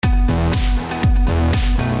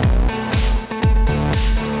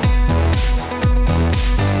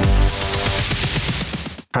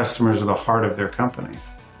customers are the heart of their company.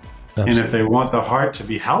 Absolutely. And if they want the heart to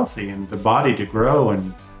be healthy and the body to grow,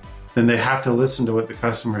 then they have to listen to what the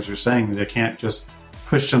customers are saying. They can't just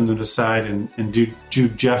push them to the side and do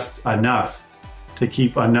just enough to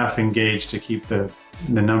keep enough engaged to keep the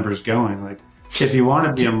numbers going. Like, if you want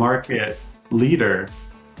to be a market leader,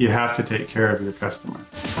 you have to take care of your customer.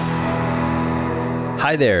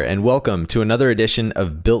 Hi there, and welcome to another edition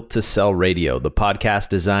of Built to Sell Radio, the podcast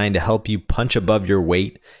designed to help you punch above your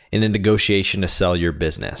weight in a negotiation to sell your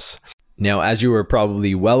business. Now, as you are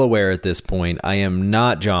probably well aware at this point, I am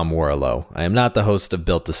not John Warrillow. I am not the host of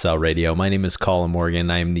Built to Sell Radio. My name is Colin Morgan.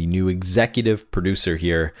 I am the new executive producer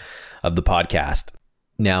here of the podcast.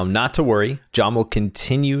 Now, not to worry, John will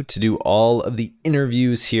continue to do all of the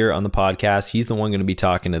interviews here on the podcast. He's the one going to be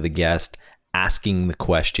talking to the guest, asking the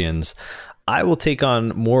questions. I will take on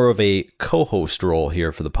more of a co-host role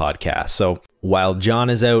here for the podcast. So while John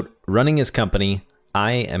is out running his company,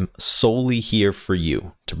 I am solely here for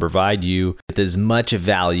you to provide you with as much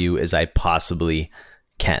value as I possibly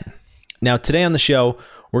can. Now, today on the show,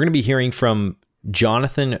 we're going to be hearing from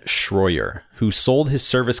Jonathan Schroyer, who sold his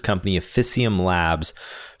service company Officium Labs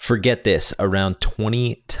for, get this, around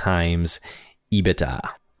 20 times EBITDA.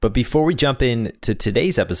 But before we jump into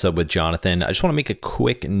today's episode with Jonathan, I just want to make a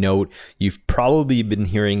quick note. You've probably been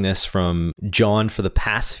hearing this from John for the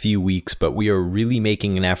past few weeks, but we are really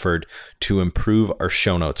making an effort to improve our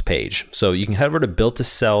show notes page. So you can head over to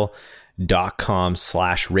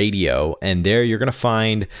builttosell.com/radio, and there you're going to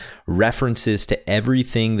find references to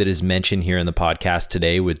everything that is mentioned here in the podcast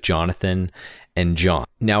today with Jonathan and John.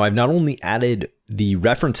 Now, I've not only added the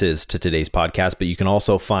references to today's podcast, but you can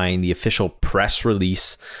also find the official press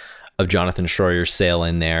release of Jonathan Schroyer's sale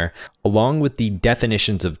in there, along with the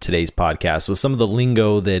definitions of today's podcast. So some of the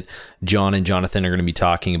lingo that John and Jonathan are going to be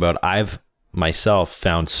talking about, I've myself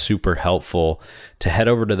found super helpful to head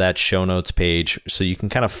over to that show notes page so you can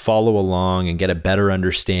kind of follow along and get a better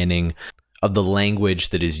understanding of the language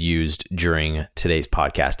that is used during today's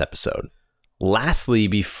podcast episode. Lastly,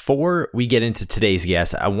 before we get into today's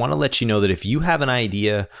guest, I want to let you know that if you have an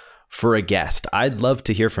idea for a guest, I'd love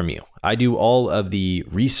to hear from you. I do all of the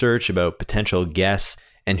research about potential guests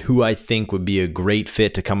and who I think would be a great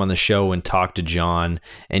fit to come on the show and talk to John.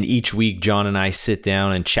 And each week, John and I sit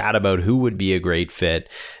down and chat about who would be a great fit.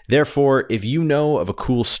 Therefore, if you know of a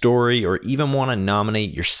cool story or even want to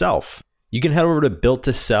nominate yourself, you can head over to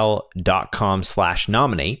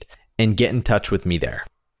builttosell.com/nominate and get in touch with me there.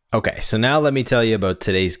 Okay, so now let me tell you about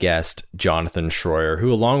today's guest, Jonathan Schroyer,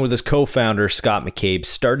 who along with his co-founder, Scott McCabe,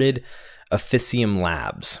 started Officium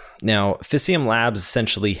Labs. Now, Officium Labs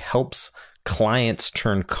essentially helps clients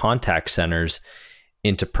turn contact centers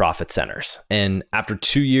into profit centers. And after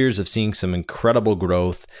 2 years of seeing some incredible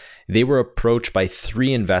growth, they were approached by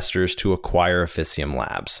 3 investors to acquire Officium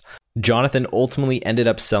Labs. Jonathan ultimately ended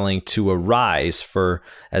up selling to Arise for,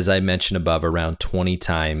 as I mentioned above, around 20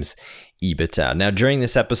 times EBITDA. Now, during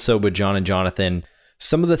this episode with John and Jonathan,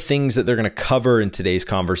 some of the things that they're going to cover in today's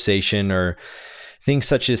conversation are things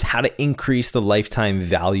such as how to increase the lifetime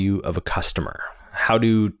value of a customer, how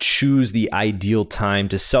to choose the ideal time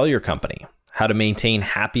to sell your company, how to maintain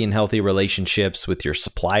happy and healthy relationships with your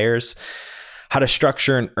suppliers, how to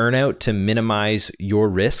structure an earnout to minimize your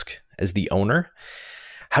risk as the owner,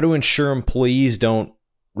 how to ensure employees don't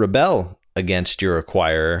rebel against your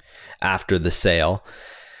acquirer after the sale,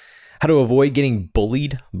 how to avoid getting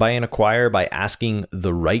bullied by an acquirer by asking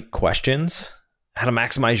the right questions, how to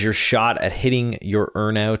maximize your shot at hitting your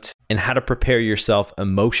earnout, and how to prepare yourself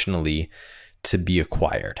emotionally to be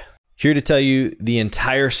acquired. Here to tell you the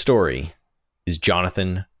entire story is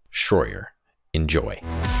Jonathan Schroyer. Enjoy.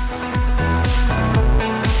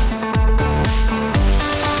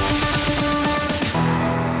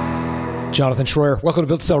 Jonathan Schroyer, welcome to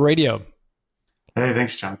Built to Sell Radio. Hey,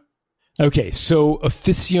 thanks, John. Okay, so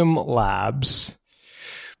Officium Labs.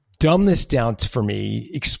 Dumb this down for me.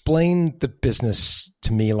 Explain the business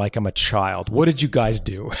to me like I'm a child. What did you guys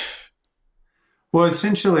do? Well,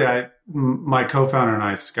 essentially, my co-founder and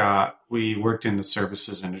I, Scott, we worked in the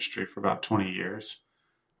services industry for about 20 years.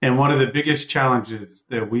 And one of the biggest challenges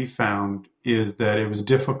that we found is that it was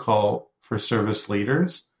difficult for service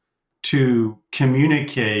leaders to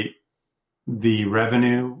communicate the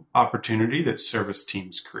revenue opportunity that service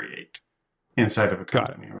teams create inside of a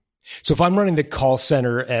company. So if I'm running the call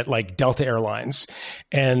center at like Delta Airlines,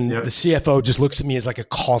 and the CFO just looks at me as like a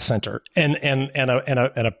call center and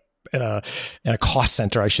a cost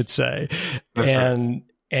center, I should say, That's right.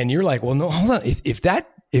 and you're like, well, no, hold on. If that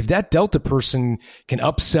if that Delta person can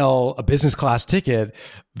upsell a business class ticket,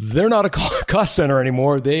 they're not a cost center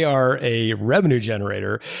anymore. They are a revenue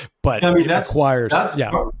generator. But I mean, that's right.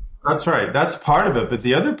 That's part of it. But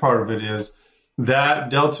the other part of it is that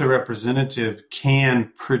Delta representative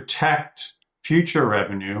can protect future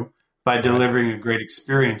revenue by delivering a great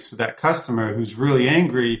experience to that customer who's really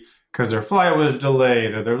angry because their flight was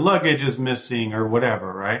delayed or their luggage is missing or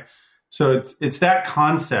whatever, right? So it's that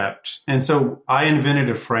concept. And so I invented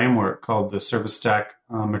a framework called the Service Stack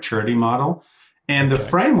Maturity Model. And the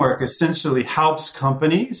framework essentially helps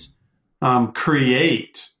companies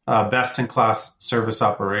create best-in-class service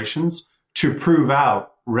operations to prove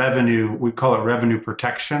out revenue. We call it revenue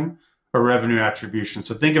protection or revenue attribution.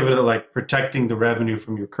 So think of it like protecting the revenue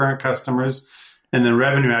from your current customers. And then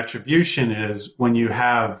revenue attribution is when you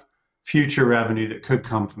have future revenue that could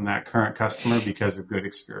come from that current customer because of good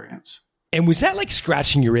experience. And was that like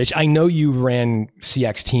scratching your itch? I know you ran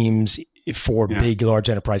CX teams for big, large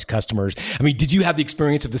enterprise customers. I mean, did you have the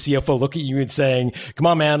experience of the CFO look at you and saying, come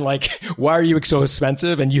on, man, like, why are you so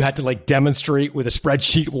expensive? And you had to like demonstrate with a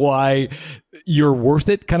spreadsheet why you're worth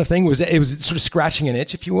it kind of thing? Was it sort of scratching an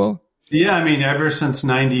itch, if you will? Yeah, I mean, ever since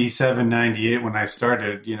 97, 98, when I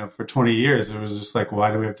started, for 20 years, it was just like,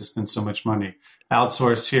 why do we have to spend so much money?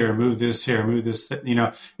 Outsource here, move this,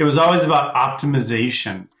 it was always about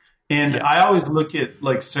optimization. And I always look at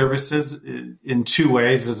like services in two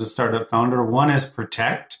ways as a startup founder. One is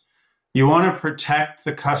protect. You want to protect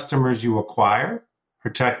the customers you acquire,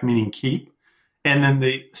 protect meaning keep. And then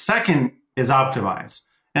the second is optimize.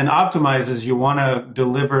 And optimize is you want to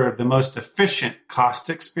deliver the most efficient cost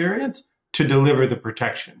experience to deliver the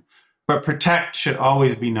protection. But protect should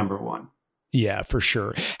always be number one. Yeah, for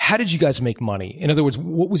sure. How did you guys make money? In other words,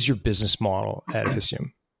 what was your business model at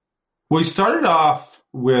Officium? We started off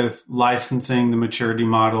with licensing the maturity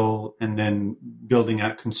model and then building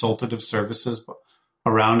out consultative services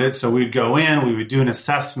around it. So we'd go in, we would do an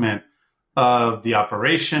assessment of the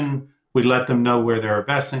operation. We'd let them know where they were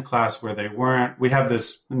best in class, where they weren't. We have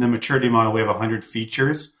this, in the maturity model, we have 100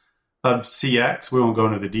 features of CX. We won't go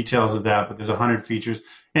into the details of that, but there's 100 features.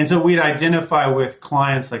 And so we'd identify with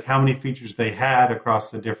clients like how many features they had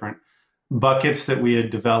across the different buckets that we had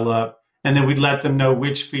developed. And then we'd let them know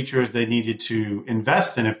which features they needed to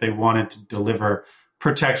invest in if they wanted to deliver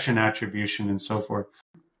protection, attribution, and so forth.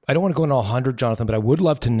 I don't want to go into all 100, Jonathan, but I would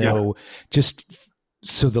love to know, just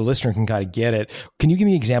so the listener can kind of get it. Can you give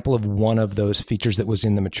me an example of one of those features that was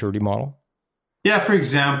in the maturity model? Yeah, for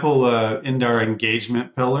example, in our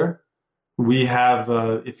engagement pillar, we have,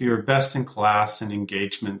 if you're best in class in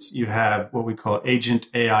engagements, you have what we call Agent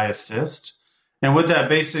AI Assist. And what that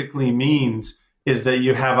basically means is that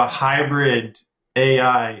you have a hybrid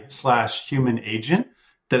AI/human agent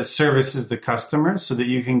that services the customer so that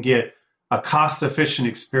you can get a cost-efficient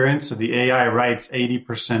experience. So the AI writes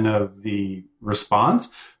 80% of the response,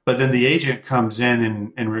 but then the agent comes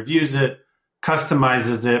in and reviews it,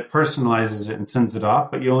 customizes it, personalizes it, and sends it off.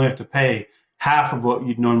 But you only have to pay half of what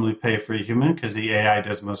you'd normally pay for a human because the AI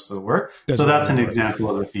does most of the work. So that's an example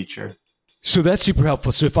of a feature. So that's super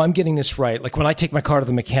helpful. So if I'm getting this right, like when I take my car to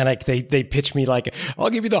the mechanic, they pitch me like, I'll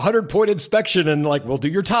give you the 100-point inspection and like, we'll do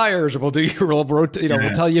your tires and we'll do your, we'll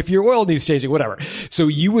tell you if your oil needs changing, whatever. So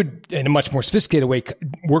you would, in a much more sophisticated way,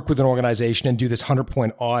 work with an organization and do this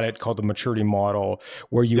 100-point audit called the maturity model,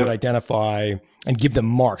 where you would identify and give them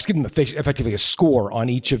marks, give them effectively a score on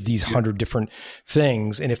each of these 100 different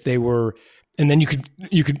things. And if they were, and then you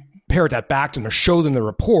could parrot that back to them or show them the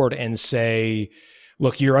report and say,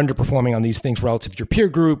 look, you're underperforming on these things relative to your peer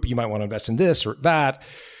group. You might want to invest in this or that.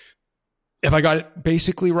 Have I got it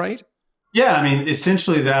basically right? Yeah, I mean,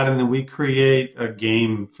 essentially that. And then we create a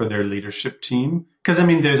game for their leadership team. Because, I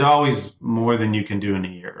mean, there's always more than you can do in a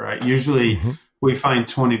year, right? Usually we find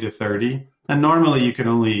 20 to 30. And normally you can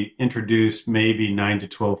only introduce maybe 9 to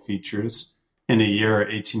 12 features in a year or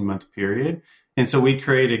 18-month period. And so we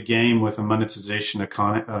create a game with a monetization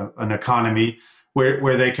an economy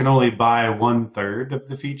where they can only buy 1/3 of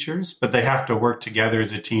the features, but they have to work together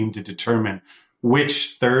as a team to determine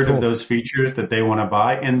which third of those features that they want to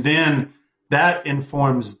buy. And then that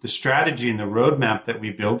informs the strategy and the roadmap that we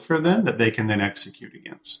build for them that they can then execute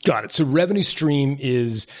against. Got it. So revenue stream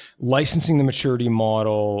is licensing the maturity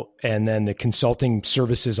model and then the consulting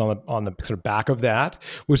services on the sort of back of that.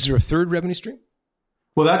 Was there a third revenue stream?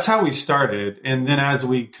 Well, that's how we started. And then as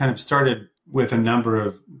we kind of started with a number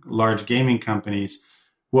of large gaming companies,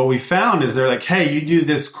 what we found is they're like, hey, you do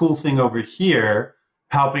this cool thing over here,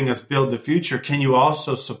 helping us build the future. Can you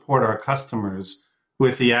also support our customers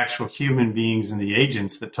with the actual human beings and the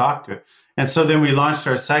agents that talk to it? And so then we launched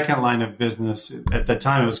our second line of business. At the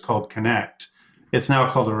time, it was called Connect. It's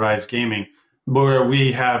now called Arise Gaming, where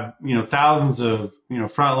we have, thousands of,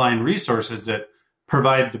 frontline resources that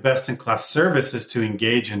provide the best in class services to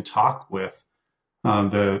engage and talk with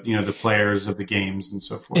the players of the games and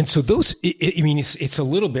so forth. And so those, it's a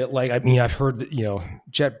little bit like, I've heard that,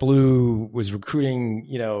 JetBlue was recruiting,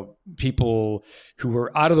 people who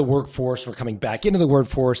were out of the workforce, were coming back into the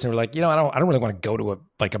workforce, and they were like, I don't really want to go to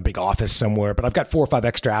a big office somewhere, but I've got 4 or 5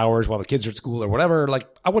 extra hours while the kids are at school or whatever. Like,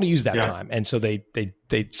 I want to use that time. And so they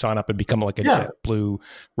sign up and become like a JetBlue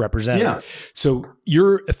representative. Yeah. So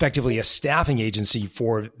you're effectively a staffing agency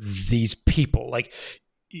for these people. Like,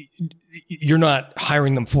 you're not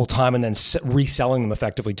hiring them full time and then reselling them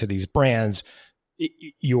effectively to these brands.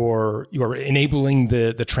 You're enabling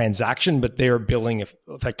the transaction, but they're billing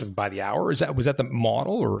effectively by the hour. Was that the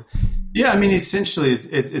model? Or yeah, essentially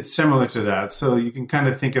it's similar to that. So you can kind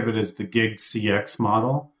of think of it as the gig CX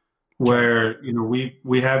model, where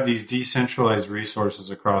we have these decentralized resources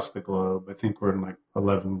across the globe. I think we're in like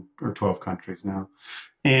 11 or 12 countries now,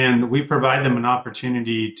 and we provide them an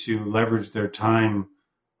opportunity to leverage their time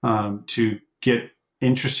to get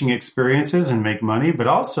interesting experiences and make money, but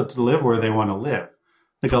also to live where they want to live.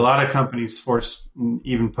 Like a lot of companies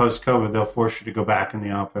even post-COVID, they'll force you to go back in the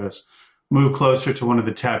office, move closer to one of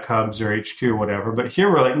the tech hubs or HQ or whatever. But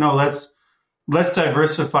here we're like, no, let's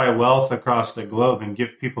diversify wealth across the globe and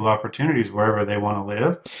give people opportunities wherever they want to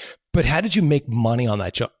live. But how did you make money on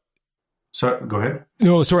that job? So go ahead.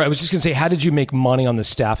 No, sorry. I was just going to say, how did you make money on the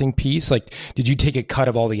staffing piece? Like, did you take a cut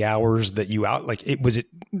of all the hours that you was it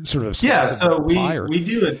sort of? Yeah. So we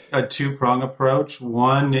do a 2-prong approach.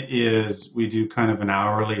 One is we do kind of an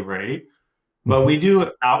hourly rate, but we do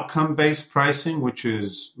outcome-based pricing, which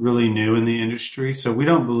is really new in the industry. So we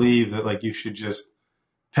don't believe that like you should just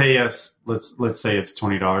pay us, let's say it's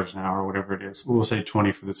 $20 an hour, whatever it is. We'll say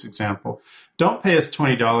 20 for this example. Don't pay us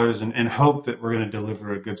 $20 and hope that we're going to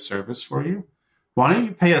deliver a good service for you. Why don't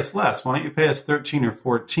you pay us less? Why don't you pay us 13 or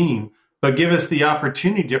 14, but give us the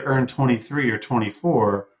opportunity to earn 23 or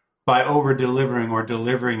 24 by over delivering or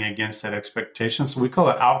delivering against that expectation? So we call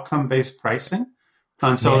it outcome-based pricing.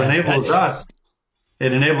 And so it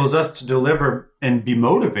enables us to deliver and be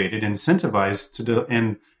motivated, incentivized to do,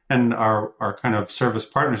 and our kind of service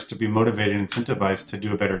partners to be motivated and incentivized to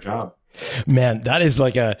do a better job. Man, that is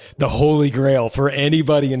like the holy grail for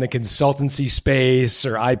anybody in the consultancy space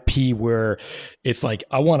or IP, where it's like,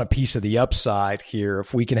 I want a piece of the upside here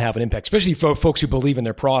if we can have an impact, especially for folks who believe in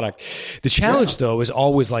their product. The challenge though is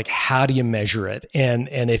always like, how do you measure it? And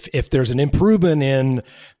if there's an improvement in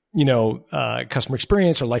customer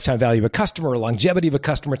experience or lifetime value of a customer or longevity of a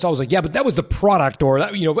customer, it's always like, yeah, but that was the product, or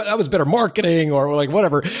that, that was better marketing, or like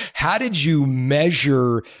whatever. How did you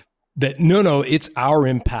measure that? No, it's our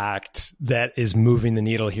impact that is moving the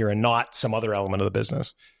needle here and not some other element of the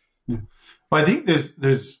business. Well, I think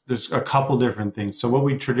there's a couple different things. So what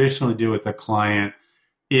we traditionally do with a client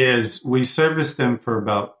is we service them for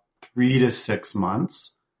about 3 to 6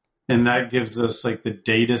 months. And that gives us like the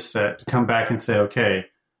data set to come back and say, okay,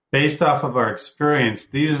 based off of our experience,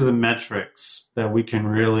 these are the metrics that we can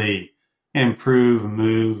really improve,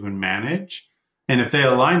 move, and manage. And if they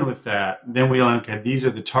align with that, then we look at these are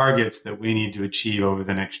the targets that we need to achieve over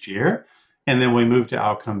the next year. And then we move to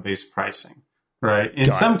outcome-based pricing, right?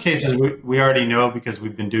 In some cases, we already know because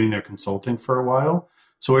we've been doing their consulting for a while.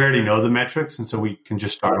 So we already know the metrics. And so we can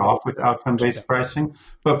just start off with outcome-based pricing.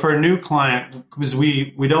 But for a new client, because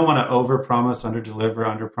we don't want to overpromise, underdeliver,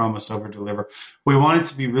 underpromise, overdeliver. We want it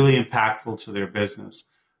to be really impactful to their business.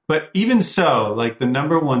 But even so, like the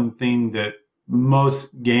number one thing that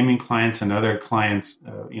most gaming clients and other clients,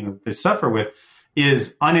 they suffer with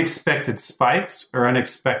is unexpected spikes or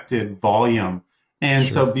unexpected volume. And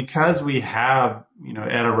so because we have,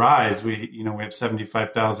 at Arise, we have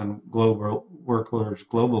 75,000 global workers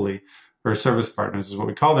globally, or service partners is what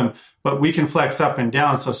we call them, but we can flex up and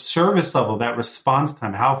down. So service level, that response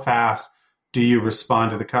time, how fast do you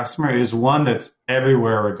respond to the customer, is one that's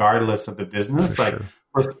everywhere regardless of the business.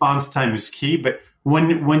 Response time is key, but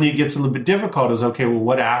when it gets a little bit difficult is, okay, well,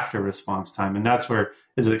 what after response time? And that's where,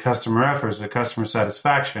 is it customer effort? Is it customer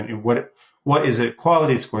satisfaction? And what is it?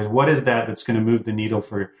 Quality scores? What is that's going to move the needle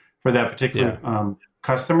for that particular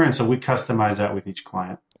customer? And so we customize that with each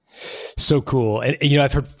client. So cool. And,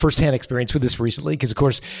 I've heard firsthand experience with this recently because, of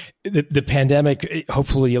course, the pandemic,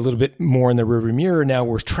 hopefully a little bit more in the rearview mirror. Now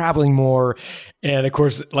we're traveling more. And, of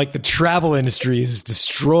course, like the travel industry is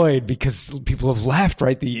destroyed because people have left,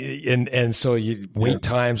 right? And so wait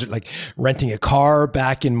times, like renting a car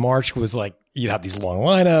back in March was like, you'd have these long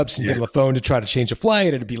lineups and get on the phone to try to change a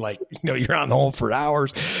flight. It'd be like, you're on the hold for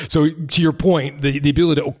hours. So to your point, the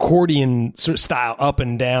ability to accordion sort of style up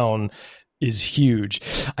and down is huge.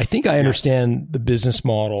 I think I understand the business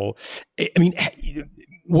model. I mean,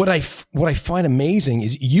 what I find amazing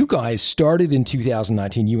is you guys started in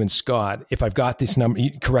 2019, you and Scott, if I've got this number,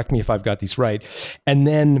 correct me if I've got these right, and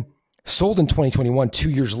then sold in 2021. 2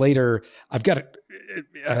 years later, I've got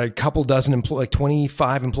a couple dozen employees, like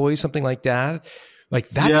 25 employees, something like that. Like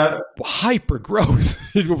that's hyper growth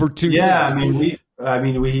over 2 years. Yeah,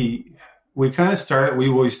 we kind of started.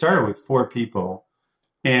 We started with 4 people,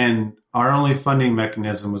 and our only funding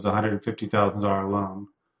mechanism was a $150,000 loan.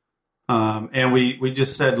 And we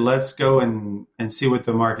just said, let's go and see what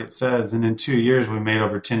the market says. And in 2 years, we made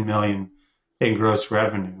over 10 million in gross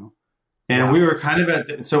revenue. And we were kind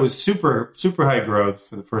of so it was super, super high growth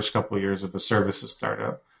for the first couple of years of a services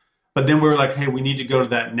startup. But then we were like, hey, we need to go to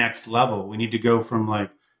that next level. We need to go from like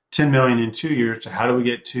 10 million in 2 years to how do we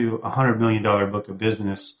get to $100 million book of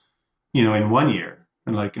business, in 1 year?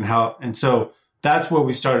 And so that's where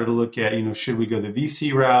we started to look at, should we go the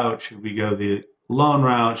VC route? Should we go the loan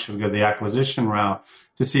route? Should we go the acquisition route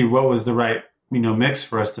to see what was the right, mix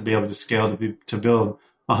for us to be able to scale to build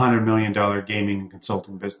 $100 million gaming and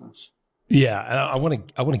consulting business? Yeah, I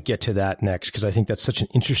want to get to that next because I think that's such an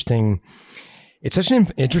interesting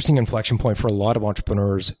inflection point for a lot of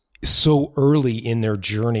entrepreneurs. So early in their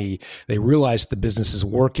journey, they realize the business is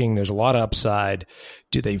working. There's a lot of upside.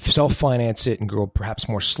 Do they self-finance it and grow perhaps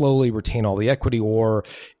more slowly, retain all the equity, or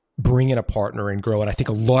bring in a partner and grow? And I think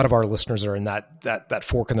a lot of our listeners are in that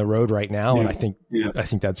fork in the road right now. And I think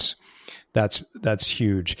that's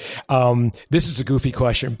huge. This is a goofy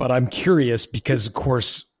question, but I'm curious because, of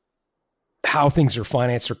course, how things are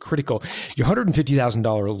financed are critical. Your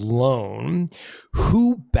 $150,000 loan,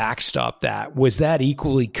 who backstopped that? Was that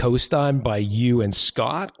equally co-signed by you and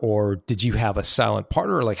Scott, or did you have a silent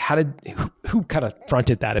partner? Like, who kind of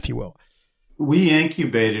fronted that, if you will? We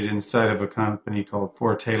incubated inside of a company called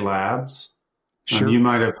Forte Labs. Sure. You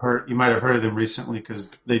might have heard of them recently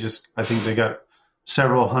because I think they got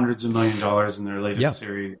several hundreds of $1 million in their latest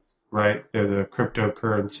series, right? They're the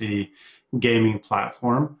cryptocurrency gaming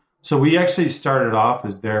platform. So we actually started off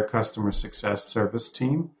as their customer success service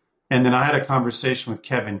team. And then I had a conversation with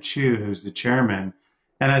Kevin Chu, who's the chairman.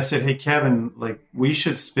 And I said, hey, Kevin, we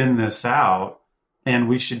should spin this out and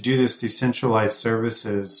we should do this decentralized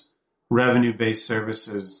services, revenue-based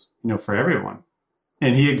services, for everyone.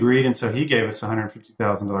 And he agreed. And so he gave us a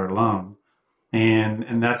 $150,000 loan.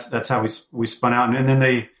 And that's how we spun out. And then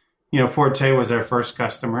they, Forte was our first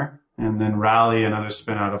customer. And then Rally, another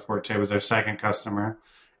spin out of Forte, was our second customer.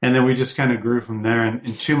 And then we just kind of grew from there. And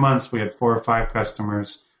in 2 months, we had 4 or 5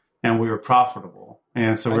 customers and we were profitable.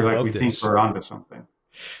 And so we think we're onto something.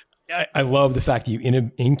 I love the fact that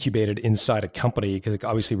you incubated inside a company because it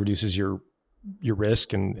obviously reduces your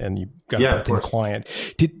risk and you've got a built-in client.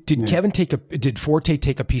 Did Forte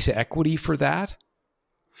take a piece of equity for that?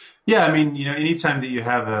 Yeah. Anytime that you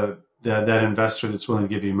have that investor that's willing to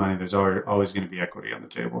give you money, there's always going to be equity on the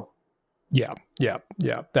table. Yeah.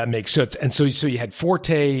 That makes sense. And so you had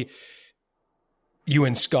Forte, you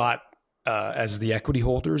and Scott as the equity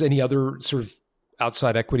holders. Any other sort of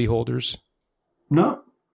outside equity holders? No.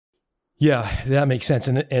 Yeah, that makes sense.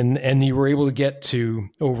 And you were able to get to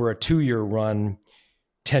over a 2-year run,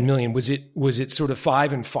 10 million. Was it sort of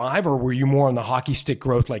 5 and 5, or were you more on the hockey stick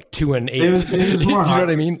growth, like 2 and 8? It was more Do you know what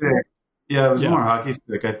I mean? Stick. Yeah, it was more hockey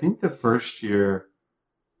stick. I think the first year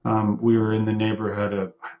we were in the neighborhood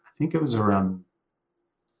of, I think it was around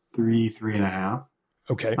 3.5.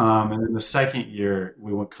 Okay. And then the second year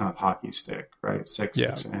we went kind of hockey stick, right?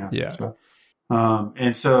 6.5. Yeah.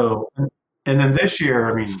 And then this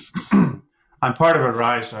year, I'm part of a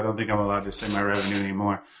Rise, so I don't think I'm allowed to say my revenue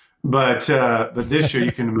anymore. But this year,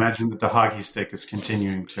 you can imagine that the hockey stick is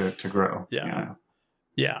continuing to grow. Yeah.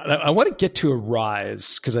 I want to get to a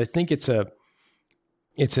Rise because I think it's a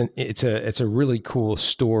really cool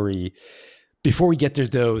story. Before we get there,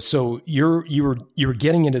 though, so you were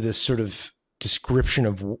getting into this sort of description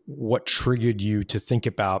of what triggered you to think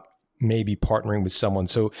about maybe partnering with someone.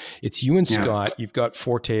 So it's you and Scott. You've got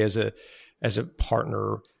Forte as a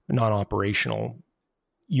partner, non-operational.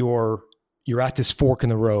 You're at this fork in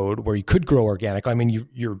the road where you could grow organically.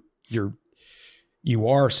 You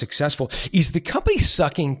are successful. Is the company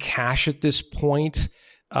sucking cash at this point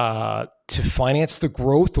to finance the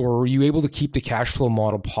growth, or are you able to keep the cash flow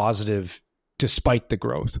model positive despite the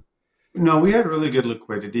growth? No, we had really good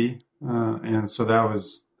liquidity, and so that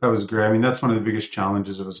was great. That's one of the biggest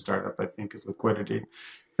challenges of a startup, I think, is liquidity.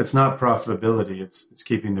 It's not profitability; it's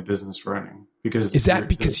keeping the business running.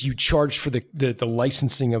 Because you charged for the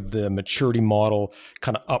licensing of the maturity model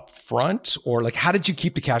kind of up front, or how did you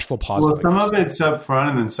keep the cash flow positive? Well, some of it's up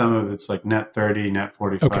front, and then some of it's like net 30, net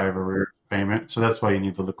 45, or payment. So that's why you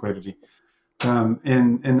need the liquidity. And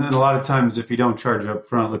then a lot of times, if you don't charge up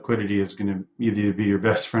front, liquidity is going to either be your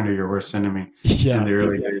best friend or your worst enemy in the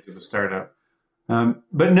early days of a startup.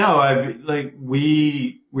 But no,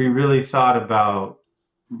 we really thought about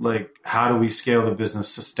like, how do we scale the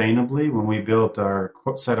business sustainably? When we built our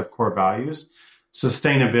set of core values,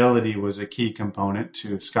 sustainability was a key component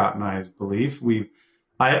to Scott and I's belief.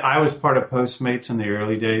 I was part of Postmates in the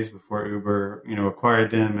early days before Uber,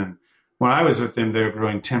 acquired them. And when I was with them, they were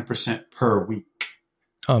growing 10% per week.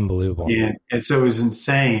 Unbelievable. And so it was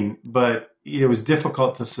insane, but it was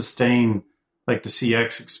difficult to sustain, like the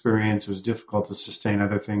CX experience. It was difficult to sustain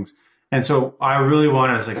other things. And so I really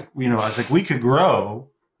wanted, I was like, we could grow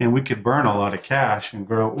and we could burn a lot of cash and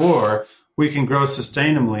grow, or we can grow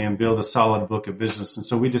sustainably and build a solid book of business. And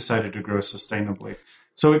so we decided to grow sustainably.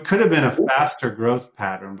 So it could have been a faster growth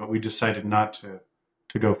pattern, but we decided not to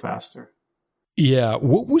go faster. Yeah.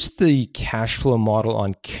 What was the cash flow model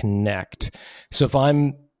on Connect? So if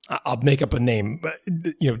I'll make up a name,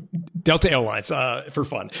 Delta Airlines for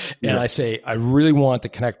fun. And I say, I really want the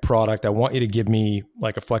Connect product. I want you to give me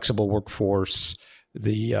like a flexible workforce,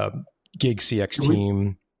 the gig CX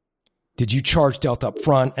team. Did you charge Delta up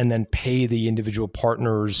front and then pay the individual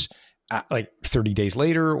partners like 30 days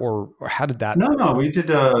later, or how did that? No, we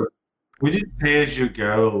did pay as you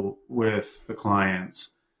go with the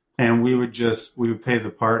clients, and we would pay the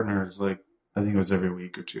partners, like, I think it was every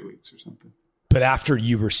week or 2 weeks or something. But after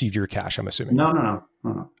you received your cash, I'm assuming. No.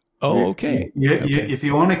 Oh, okay. If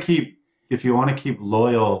you want to keep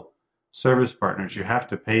loyal service partners, you have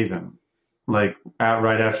to pay them like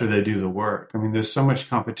right after they do the work. I mean, there's so much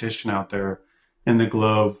competition out there in the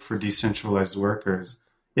globe for decentralized workers.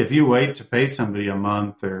 If you wait to pay somebody a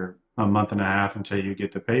month or a month and a half until you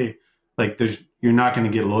get to pay, like you're not going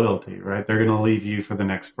to get loyalty, right? They're going to leave you for the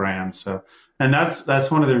next brand. So, and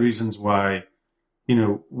that's one of the reasons why,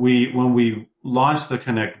 when we launched the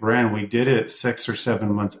Connect brand, we did it 6 or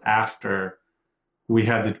 7 months after we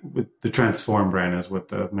had the Transform brand, is what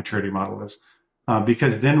the maturity model is,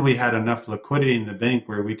 because then we had enough liquidity in the bank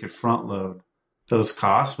where we could front load those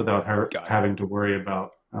costs without having to worry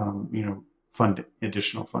about,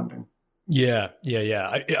 additional funding. Yeah.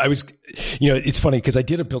 I was, it's funny because I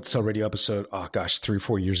did a Built to Sell radio episode, 3 or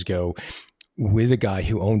 4 years ago with a guy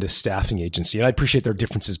who owned a staffing agency. And I appreciate there are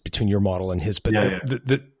differences between your model and his, but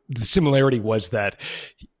the similarity was that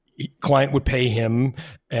client would pay him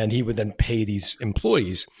and he would then pay these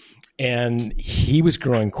employees. And he was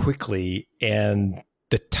growing quickly, and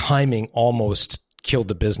the timing almost killed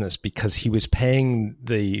the business because he was paying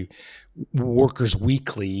the workers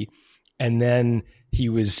weekly, and then he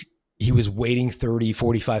was waiting 30,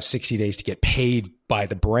 45, 60 days to get paid by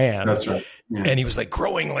the brand. That's right. Yeah. And he was like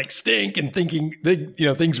growing like stink and thinking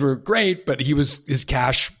that, things were great, but his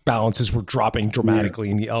cash balances were dropping dramatically,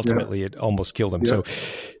 and ultimately it almost killed him. Yeah.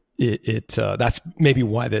 So that's maybe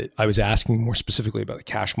why I was asking more specifically about the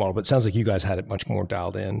cash model, but it sounds like you guys had it much more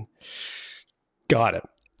dialed in. Got it.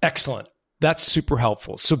 Excellent. That's super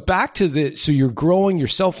helpful. So back to so you're growing, you're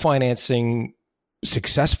self-financing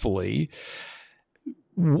successfully.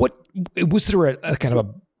 What was there a kind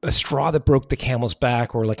of a straw that broke the camel's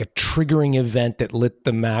back, or like a triggering event that lit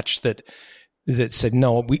the match that said,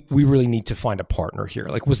 no, we really need to find a partner here?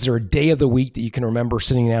 Like, was there a day of the week that you can remember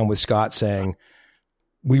sitting down with Scott saying,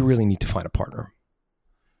 we really need to find a partner?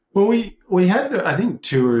 Well, we had, I think,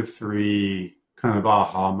 2 or 3 kind of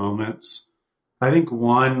aha moments. I think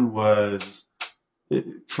one was,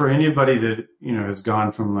 for anybody that, has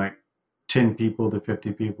gone from like 10 people to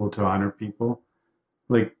 50 people to 100 people,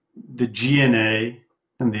 like the G&A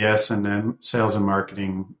and the S&M, sales and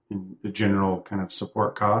marketing, and the general kind of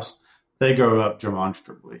support costs, they go up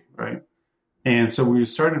demonstrably, right? And so we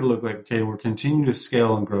started to look like, okay, we're continuing to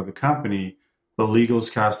scale and grow the company, but legal's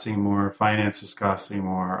costing more, finance is costing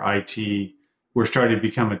more, IT, we're starting to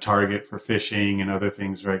become a target for phishing and other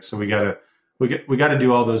things, right? So we got to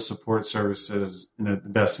do all those support services in a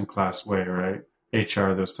best-in-class way, right?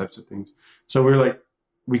 HR, those types of things. So we're like,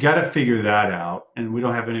 we got to figure that out, and we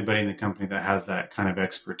don't have anybody in the company that has that kind of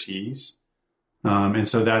expertise. And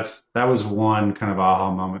so that was one kind of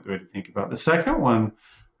aha moment that we had to think about. The second one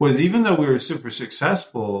was, even though we were super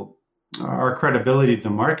successful, our credibility to the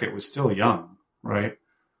market was still young, right?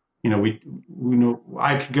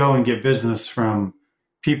 I could go and get business from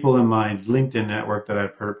people in my LinkedIn network that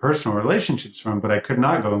I've heard personal relationships from, but I could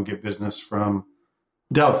not go and get business from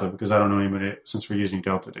Delta, because I don't know anybody, since we're using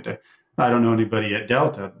Delta today. I don't know anybody at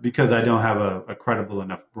Delta because I don't have a credible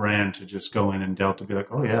enough brand to just go in and Delta be like,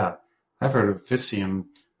 oh yeah, I've heard of Fissium.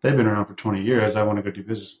 They've been around for 20 years. I want to go do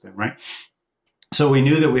business with them, right? So we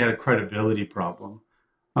knew that we had a credibility problem.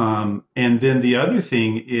 And then the other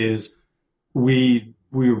thing is we're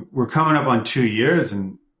coming up on 2 years,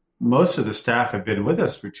 and most of the staff have been with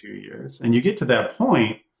us for 2 years. And you get to that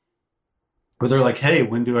point where they're like, hey,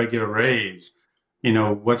 when do I get a raise?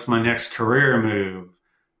 What's my next career move?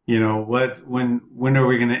 When are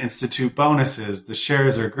we going to institute bonuses? The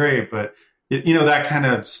shares are great, but that kind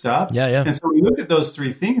of stuff. Yeah. And so we look at those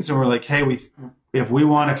three things and we're like, hey, if we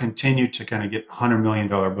want to continue to kind of get $100 million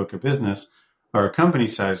book of business or a company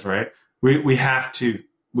size, right? We have to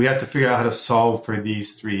figure out how to solve for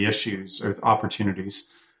these three issues or opportunities.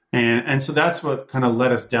 And so that's what kind of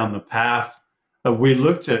led us down the path. We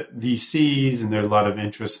looked at VCs, and there's a lot of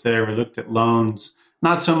interest there. We looked at loans,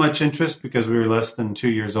 not so much interest because we were less than 2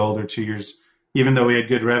 years old or 2 years. Even though we had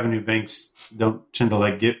good revenue, banks don't tend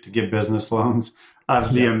to give business loans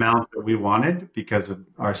of the amount that we wanted because of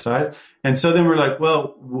our size. And so then we're like,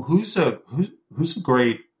 well, who's a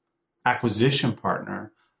great acquisition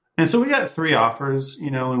partner? And so we got 3 offers,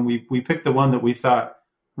 and we picked the one that we thought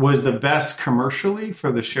was the best commercially for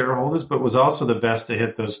the shareholders, but was also the best to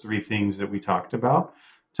hit those 3 things that we talked about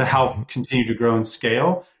to help continue to grow and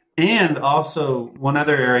scale. And also one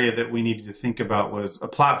other area that we needed to think about was a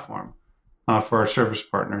platform for our service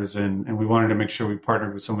partners. And we wanted to make sure we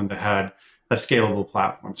partnered with someone that had a scalable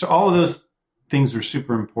platform. So all of those things were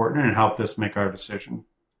super important and helped us make our decision.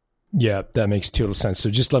 Yeah, that makes total sense. So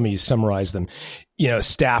just let me summarize them.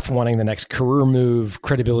 Staff wanting the next career move,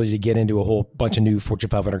 credibility to get into a whole bunch of new Fortune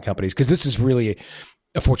 500 companies, because this is really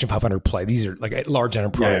a Fortune 500 play. These are like large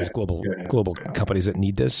enterprise, global companies that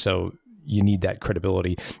need this. So you need that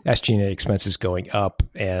credibility. SG&A expenses going up,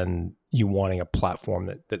 and you wanting a platform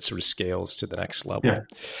that sort of scales to the next level. Yeah.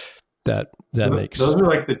 That makes those are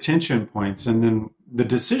like the tension points, and then the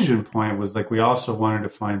decision point was like we also wanted to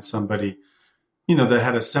find somebody that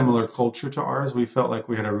had a similar culture to ours. We felt like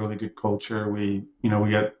we had a really good culture. We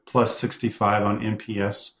got plus 65 on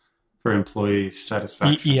NPS for employee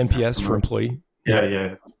satisfaction. ENPS for employee.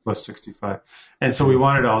 Yeah, plus 65. And so we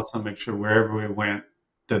wanted to also make sure wherever we went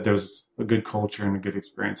that there was a good culture and a good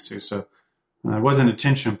experience too. So it wasn't a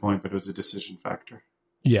tension point, but it was a decision factor.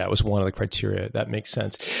 Yeah, it was one of the criteria. That makes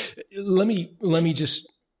sense. Let me just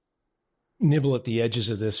nibble at the edges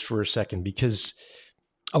of this for a second, because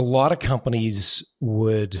a lot of companies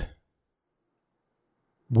would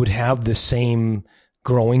have the same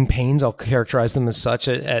growing pains. I'll characterize them as such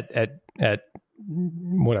at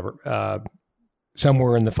whatever,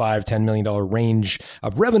 somewhere in the $5-10 million range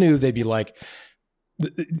of revenue. They'd be like,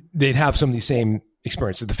 they'd have some of these same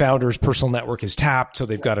experiences. The founder's personal network is tapped, so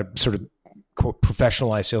they've got to sort of quote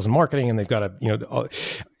professionalize sales and marketing, and they've got to,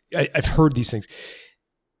 I've heard these things.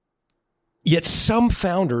 Yet some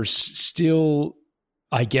founders still,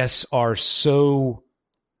 I guess, are so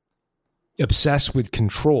obsessed with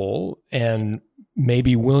control and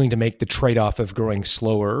maybe willing to make the trade-off of growing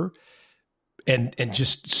slower and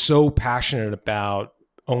just so passionate about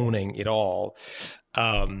owning it all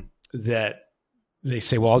that they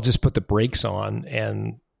say, well, I'll just put the brakes on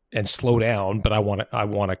and slow down, but I want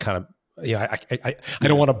to kind of, I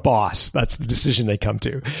don't want a boss. That's the decision they come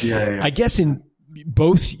to. Yeah. I guess in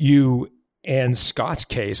both you and Scott's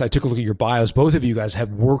case, I took a look at your bios. Both of you guys have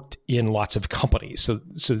worked in lots of companies, so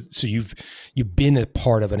you've been a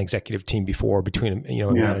part of an executive team before, between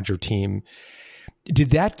a manager team.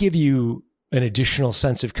 Did that give you an additional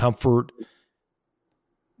sense of comfort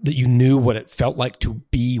that you knew what it felt like to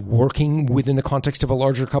be working within the context of a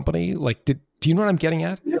larger company? Like, do you know what I'm getting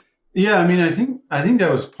at? Yeah. I mean, I think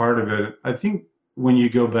that was part of it. I think when you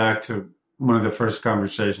go back to one of the first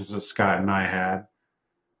conversations that Scott and I had,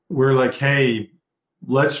 we're like, hey,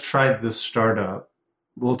 let's try this startup.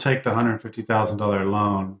 We'll take the $150,000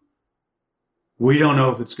 loan. We don't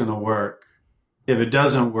know if it's going to work. If it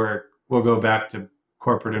doesn't work, we'll go back to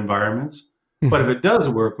corporate environments. Mm-hmm. But if it does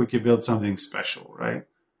work, we could build something special, right?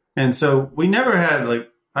 And so we never had,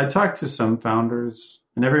 I talked to some founders,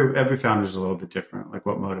 and every founder is a little bit different, like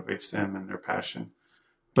what motivates them and their passion.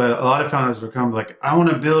 But a lot of founders were kind of like, I want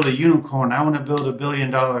to build a unicorn. I want to build $1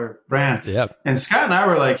 billion brand. Yep. And Scott and I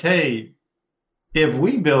were like, hey, if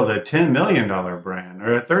we build a $10 million brand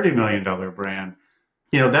or a $30 million brand,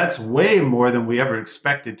 that's way more than we ever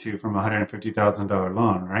expected to from a $150,000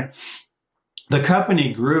 loan, right? The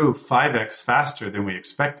company grew 5x faster than we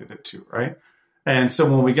expected it to, right? And so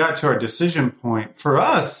when we got to our decision point, for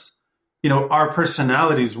us, our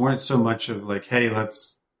personalities weren't so much of like, hey,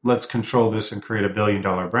 let's control this and create $1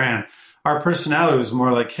 billion brand. Our personality was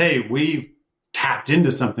more like, hey, we've tapped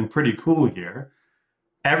into something pretty cool here.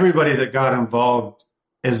 Everybody that got involved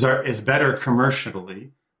is better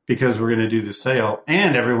commercially because we're going to do the sale,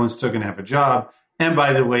 and everyone's still going to have a job, And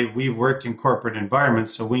by the way, we've worked in corporate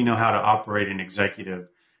environments, so we know how to operate in executive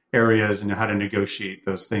areas and know how to negotiate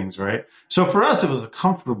those things, right? So for us, it was a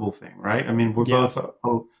comfortable thing, right? I mean,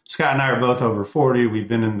 Scott and I are both over 40. We've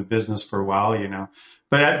been in the business for a while,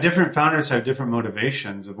 but different founders have different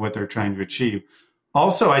motivations of what they're trying to achieve.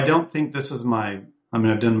 Also, I don't think this is I've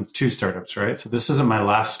done 2 startups, right? So this isn't my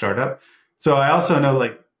last startup. So I also know,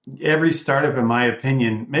 like, every startup, in my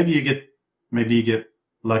opinion, maybe you get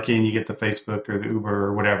lucky and you get the Facebook or the Uber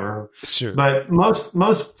or whatever. Sure. But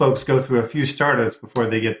most folks go through a few startups before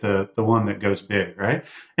they get the one that goes big, right?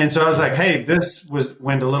 And so I was like, hey, this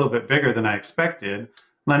went a little bit bigger than I expected.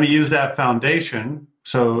 Let me use that foundation.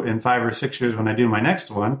 So in 5 or 6 years, when I do my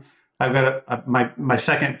next one, I've got my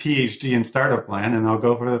second PhD in startup land, and I'll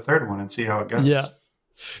go for the third one and see how it goes. Yeah.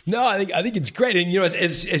 No, I think it's great. And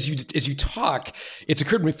as you talk, it's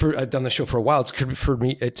occurred to me I've done the show for a while. It's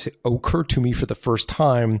occurred to me for the first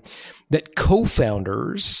time that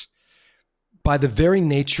co-founders, by the very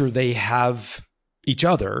nature they have each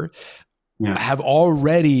other, have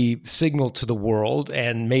already signaled to the world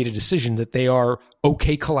and made a decision that they are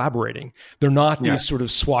okay collaborating. They're not these sort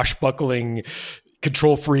of swashbuckling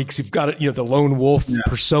control freaks. You've got the lone wolf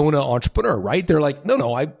persona entrepreneur, right? They're like,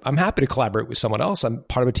 no, I'm happy to collaborate with someone else. I'm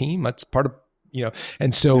part of a team. That's part of,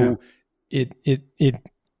 and so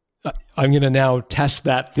I'm going to now test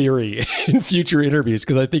that theory in future interviews,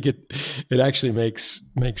 because I think it actually makes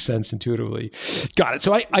sense intuitively. Got it.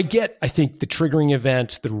 So I think the triggering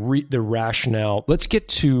event, the rationale. Let's get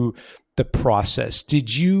to the process.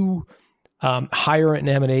 Did you hire an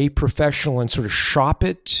M&A professional and sort of shop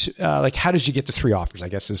it? Like, how did you get the 3 offers, I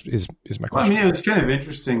guess is my question. Well, I mean, it was kind of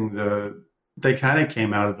interesting. They kind of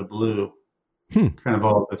came out of the blue, kind of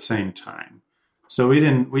all at the same time. So we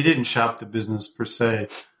didn't shop the business per se.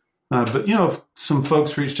 But, some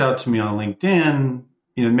folks reached out to me on LinkedIn.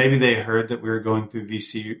 Maybe they heard that we were going through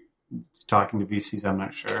talking to VCs, I'm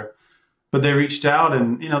not sure. But they reached out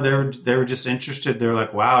and, they were just interested. They were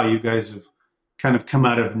like, wow, you guys have kind of come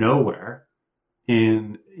out of nowhere.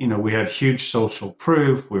 And, we had huge social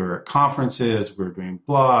proof. We were at conferences. We were doing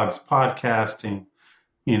blogs, podcasting.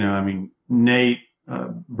 Nate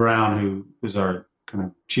Brown, who was our kind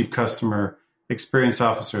of chief customer experience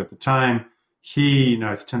officer at the time, he,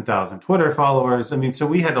 has 10,000 Twitter followers. I mean, so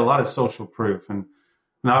we had a lot of social proof. And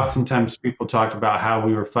oftentimes people talk about how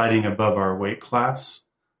we were fighting above our weight class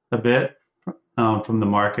a bit from the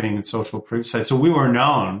marketing and social proof side. So we were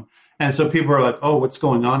known. And so people are like, oh, what's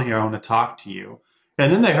going on here? I want to talk to you.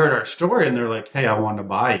 And then they heard our story and they're like, hey, I want to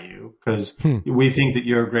buy you because we think that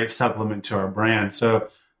you're a great supplement to our brand. So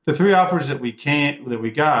the 3 offers that we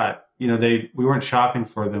got, we weren't shopping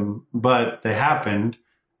for them, but they happened.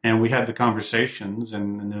 And we had the conversations,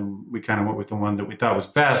 and then we kind of went with the one that we thought was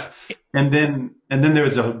best. And then there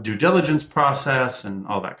was a due diligence process and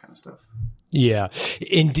all that kind of stuff. Yeah.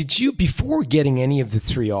 And did you, before getting any of the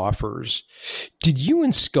 3 offers, did you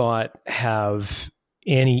and Scott have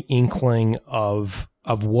any inkling of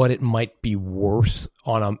what it might be worth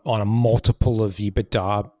on a multiple of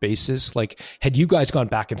EBITDA basis? Like, had you guys gone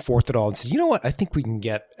back and forth at all and said, you know what, I think we can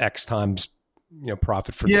get X times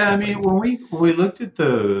profit for this company? I mean, when we looked at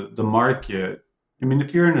the market, I mean,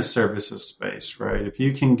 if you're in a services space, right, if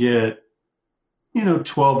you can get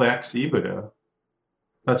 12x EBITDA,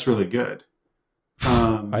 that's really good.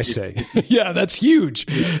 I say, that's huge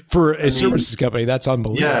for a services company. That's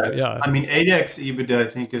unbelievable. Yeah. I mean, 8x EBITDA, I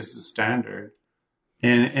think, is the standard,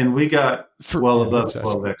 and we got well above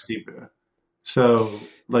 12x EBITDA. So,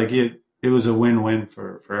 like, it was a win-win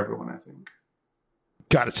for everyone, I think.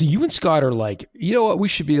 Got it. So you and Scott are like, you know what? We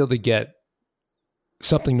should be able to get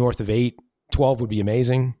something north of 8. 12 would be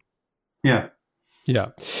amazing. Yeah.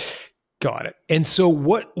 Got it. And so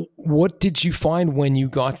what did you find when you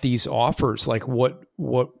got these offers? Like, what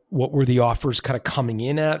were the offers kind of coming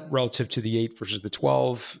in at relative to the 8 versus the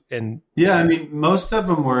 12? And I mean, most of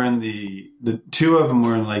them were in the 2 of them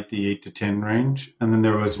were in like the 8 to 10 range, and then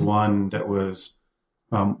there was one that was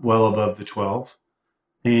well above the 12,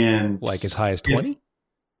 and like as high as 20.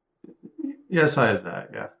 Yeah, as high as that,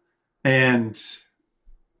 yeah.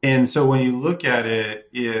 And so when you look at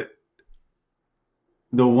it,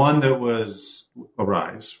 the one that was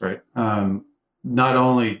Arise, right? Not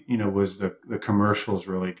only was the commercials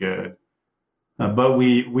really good, but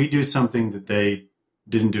we do something that they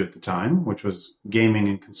didn't do at the time, which was gaming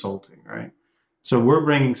and consulting, right? So we're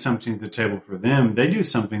bringing something to the table for them. They do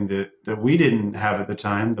something that we didn't have at the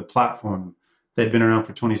time. The platform. They'd been around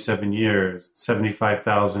for 27 years,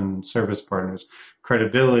 75,000 service partners,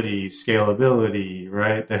 credibility, scalability,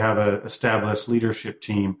 right? They have an established leadership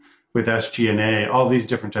team with SG&A, all these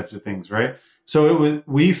different types of things, right? So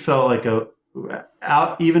we felt like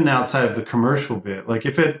even outside of the commercial bit, like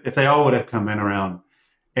if they all would have come in around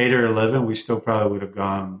 8 or 11, we still probably would have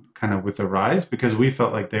gone kind of with the Rise, because we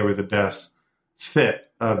felt like they were the best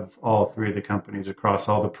fit of all three of the companies across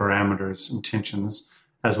all the parameters, intentions,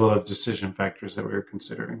 as well as decision factors that we were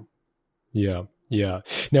considering. Yeah. Yeah.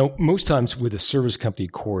 Now, most times with a service company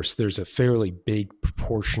course, there's a fairly big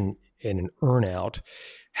proportion in an earnout.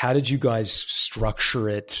 How did you guys structure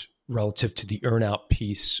it relative to the earnout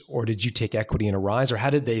piece, or did you take equity in a Rise, or how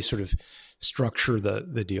did they sort of structure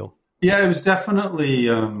the deal? Yeah, it was definitely,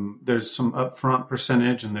 there's some upfront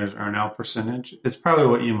percentage and there's earnout percentage. It's probably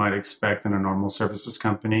what you might expect in a normal services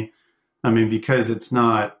company. I mean, because it's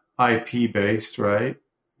not IP based, right?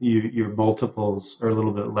 Your multiples are a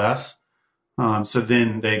little bit less. So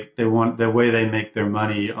then they want, the way they make their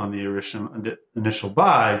money on the initial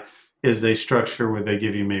buy is they structure where they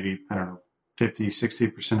give you maybe, I don't know, 50,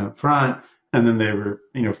 60% up front, and then they were,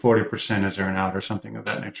 40% as earn out or something of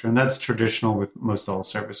that nature. And that's traditional with most all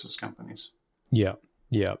services companies. Yeah.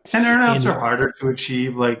 Yeah. And earnouts are harder to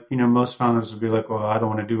achieve. Like, most founders would be like, well, I don't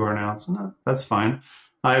want to do earnouts. No, that's fine.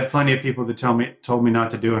 I had plenty of people that told me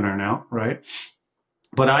not to do an earnout, right?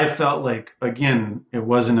 But I felt like, again, it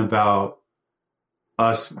wasn't about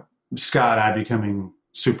us, Scott and I, becoming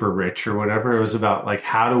super rich or whatever. It was about like,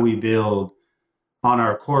 how do we build on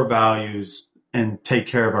our core values and take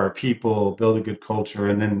care of our people, build a good culture,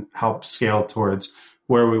 and then help scale towards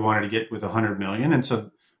where we wanted to get with 100 million. And so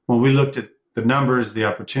when we looked at the numbers, the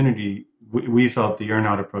opportunity, we felt the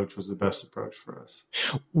earnout approach was the best approach for us.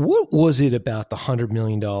 What was it about the $100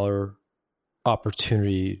 million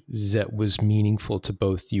opportunity that was meaningful to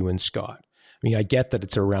both you and Scott? I mean, I get that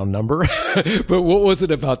it's a round number, but what was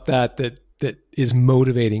it about that is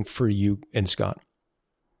motivating for you and Scott?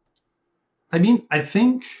 I mean, I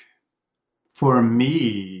think for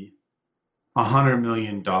me, $100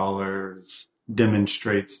 million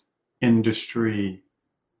demonstrates industry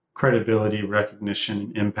credibility, recognition,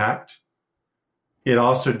 and impact. It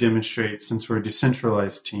also demonstrates, since we're a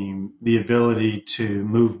decentralized team, the ability to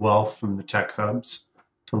move wealth from the tech hubs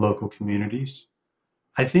to local communities.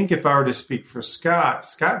 I think if I were to speak for Scott,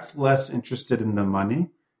 Scott's less interested in the money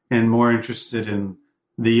and more interested in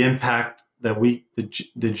the impact that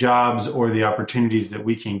the jobs or the opportunities that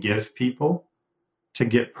we can give people to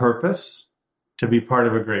get purpose, to be part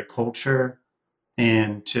of a great culture,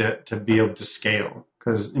 and to be able to scale.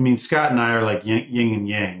 Because, I mean, Scott and I are like yin and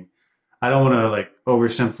yang. I don't want to like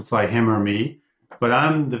oversimplify him or me, but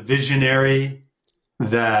I'm the visionary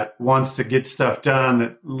that wants to get stuff done,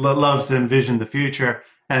 that loves to envision the future.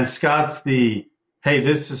 And Scott's the, hey,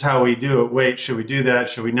 this is how we do it. Wait, should we do that?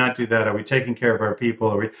 Should we not do that? Are we taking care of our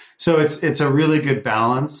people? So it's a really good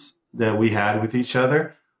balance that we had with each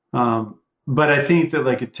other. But I think that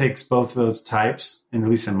like it takes both of those types, and at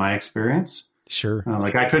least in my experience. Sure.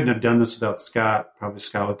 Like I couldn't have done this without Scott, probably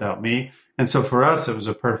Scott without me. And so for us, it was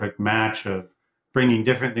a perfect match of bringing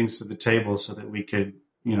different things to the table so that we could,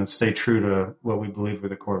 stay true to what we believe were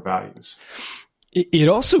the core values. It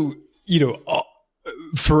also,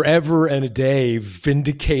 forever and a day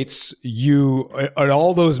vindicates you at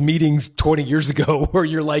all those meetings 20 years ago where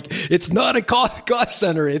you're like, it's not a cost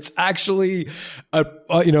center. It's actually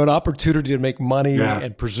an opportunity to make money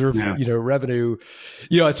and preserve, revenue.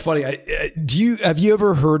 It's funny. Have you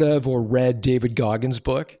ever heard of or read David Goggins'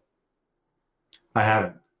 book? I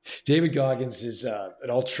haven't. David Goggins is an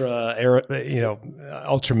ultra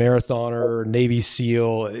marathoner, Navy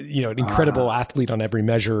SEAL, an incredible athlete on every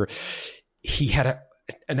measure. He had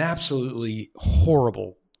an absolutely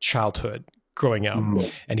horrible childhood growing up,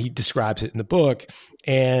 and he describes it in the book.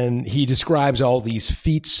 And he describes all these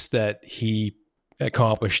feats that he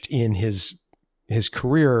accomplished in his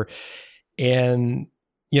career. And,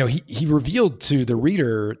 he revealed to the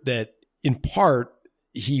reader that in part,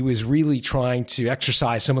 he was really trying to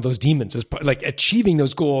exercise some of those demons, as like achieving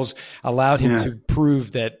those goals allowed him to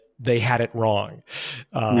prove that they had it wrong.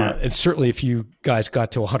 And certainly if you guys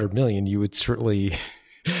got to 100 million, you would certainly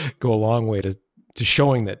go a long way to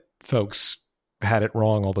showing that folks had it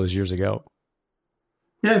wrong all those years ago.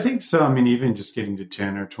 Yeah, I think so. I mean, even just getting to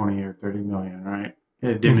 10 or 20 or 30 million, right?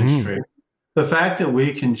 It demonstrates the fact that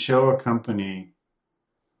we can show a company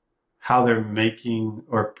how they're making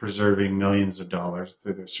or preserving millions of dollars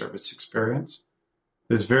through their service experience.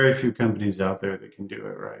 There's very few companies out there that can do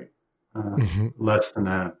it right. Less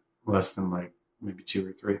than like maybe 2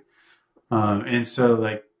 or 3. And so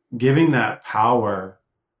like giving that power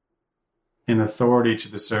and authority to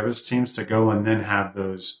the service teams to go and then have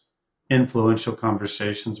those influential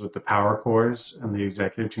conversations with the power cores and the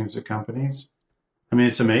executive teams of companies. I mean,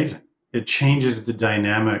 it's amazing. It changes the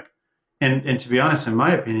dynamic And to be honest, in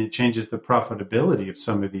my opinion, it changes the profitability of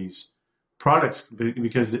some of these products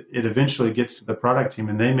because it eventually gets to the product team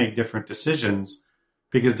and they make different decisions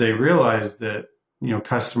because they realize that,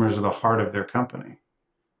 customers are the heart of their company.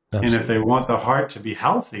 Absolutely. And if they want the heart to be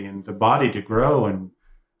healthy and the body to grow, and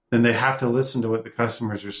then they have to listen to what the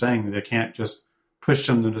customers are saying. They can't just push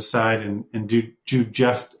them to the side and do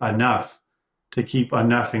just enough to keep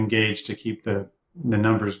enough engaged to keep the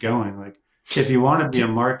numbers going. Like, if you want to be a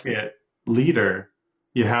market leader,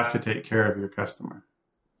 you have to take care of your customer.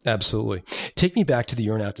 Absolutely. Take me back to the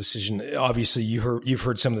earnout decision. Obviously, you've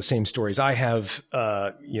heard some of the same stories I have.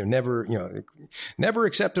 Never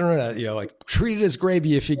accept an earnout. Like, treat it as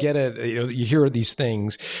gravy if you get it. You hear these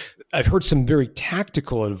things. I've heard some very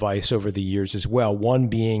tactical advice over the years as well. One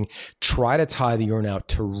being, try to tie the earnout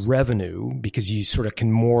to revenue because you sort of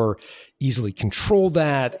can more easily control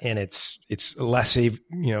that, and it's less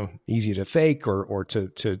easy to fake or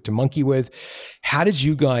to monkey with. How did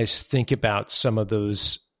you guys think about some of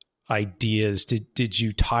those ideas? Did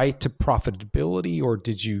you tie it to profitability, or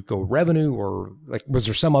did you go revenue, or was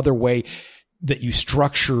there some other way that you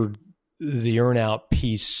structured the earnout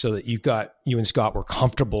piece so that you and Scott were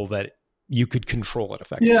comfortable that you could control it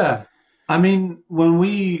effectively? Yeah, I mean, when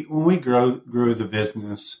we grew the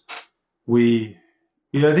business, I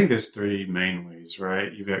think there's three main ways,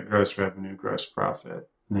 right? You've got gross revenue, gross profit,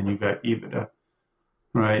 and then you've got EBITDA,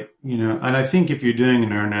 right? And I think if you're doing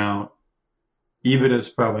an earnout, EBITDA is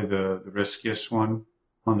probably the riskiest one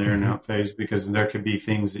on the earnout phase because there could be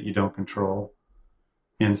things that you don't control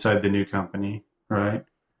inside the new company, right?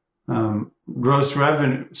 Gross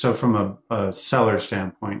revenue. So from a seller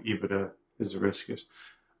standpoint, EBITDA is the riskiest.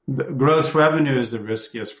 Gross revenue is the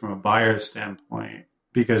riskiest from a buyer standpoint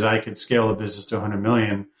because I could scale a business to 100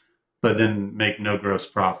 million, but then make no gross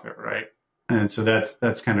profit, right? And so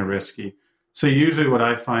that's kind of risky. So usually what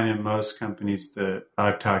I find in most companies that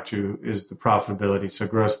I've talked to is the profitability. So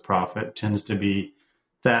gross profit tends to be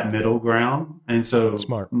that middle ground. And so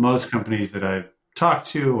most companies that I've talked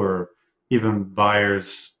to, or even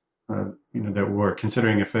buyers, that were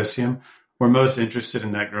considering Officium, were most interested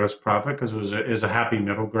in that gross profit because it was a happy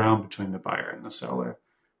middle ground between the buyer and the seller.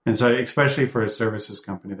 And so especially for a services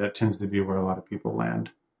company, that tends to be where a lot of people land.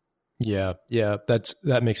 Yeah.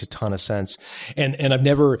 That makes a ton of sense. And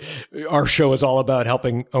our show is all about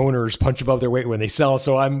helping owners punch above their weight when they sell.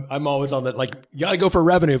 So I'm always on that, like, you got to go for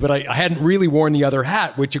revenue, but I hadn't really worn the other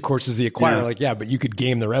hat, which of course is the acquirer. Yeah. But you could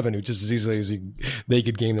game the revenue just as easily as they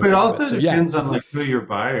could game the revenue. But it also depends on who your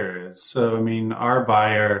buyer is. So, I mean, our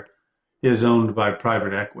buyer is owned by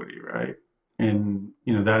private equity, right? And,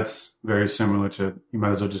 that's very similar to, you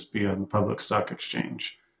might as well just be on the public stock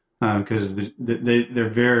exchange. Because they're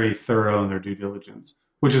very thorough in their due diligence,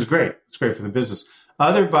 which is great. It's great for the business.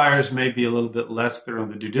 Other buyers may be a little bit less thorough in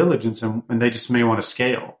the due diligence, and they just may want to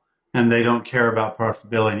scale, and they don't care about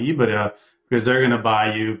profitability and EBITDA because they're going to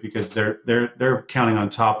buy you because they're counting on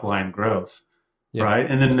top line growth, right?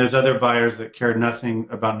 And then there's other buyers that care nothing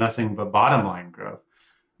but bottom line growth,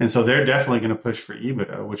 and so they're definitely going to push for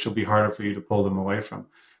EBITDA, which will be harder for you to pull them away from.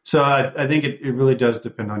 So I think it really does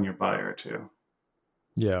depend on your buyer too.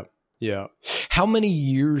 Yeah. How many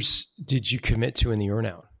years did you commit to in the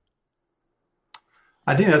earnout?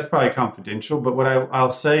 I think that's probably confidential, but what I'll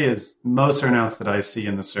say is most earnouts that I see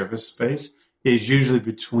in the service space is usually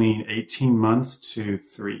between 18 months to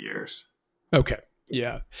 3 years. Okay.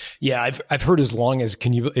 Yeah. I've heard as long as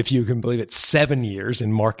if you can believe it, 7 years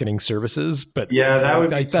in marketing services. But yeah, that would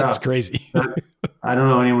be that's crazy. I don't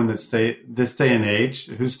know anyone this day and age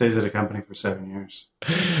who stays at a company for 7 years.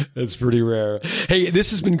 That's pretty rare. Hey,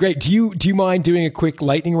 this has been great. Do you mind doing a quick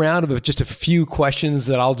lightning round of just a few questions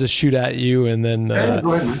that I'll just shoot at you, and then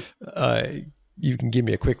go ahead, you can give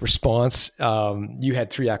me a quick response. You had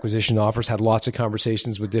 3 acquisition offers, had lots of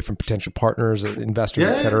conversations with different potential partners, investors,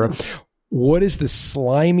 et cetera. What is the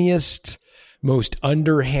slimiest, most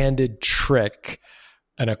underhanded trick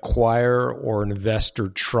an acquirer or an investor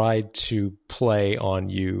tried to play on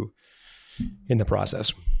you in the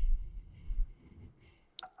process?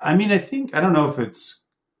 I mean, I don't know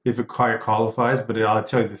if acquire qualifies, but I'll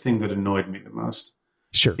tell you the thing that annoyed me the most.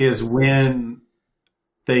 Sure. Is when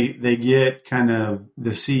they get kind of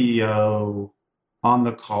the CEO on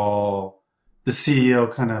the call, the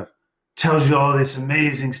CEO kind of tells you all this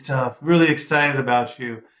amazing stuff, really excited about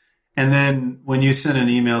you. And then when you send an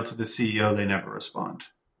email to the CEO, they never respond.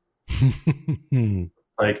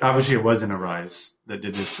 Like, obviously it wasn't Arise that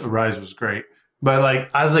did this. Arise was great. But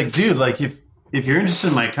I was like, dude, if you're interested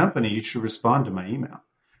in my company, you should respond to my email.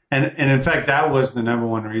 And in fact, that was the number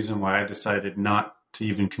one reason why I decided not to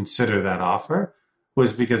even consider that offer,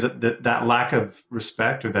 was because that lack of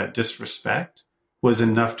respect or that disrespect was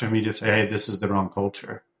enough to me to say, hey, this is the wrong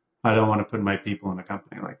culture. I don't want to put my people in a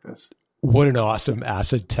company like this. What an awesome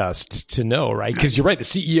acid test to know, right? Because you're right. The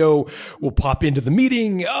CEO will pop into the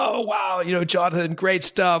meeting. Oh, wow. Jonathan, great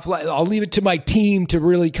stuff. I'll leave it to my team to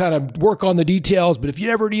really kind of work on the details. But if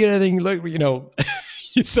you ever need anything,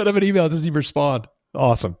 you send him an email, it doesn't even respond.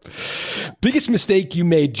 Awesome. Biggest mistake you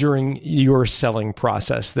made during your selling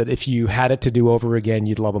process that if you had it to do over again,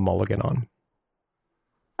 you'd love a mulligan on?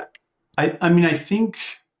 I think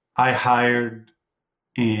I hired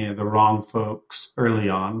the wrong folks early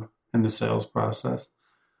on in the sales process.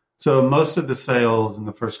 So most of the sales in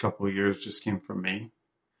the first couple of years just came from me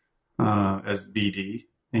as BD.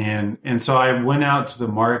 And so I went out to the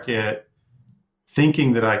market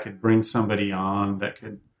thinking that I could bring somebody on that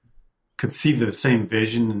could see the same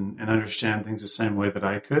vision and understand things the same way that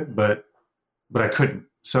I could, but I couldn't.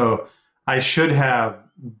 So I should have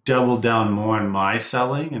doubled down more on my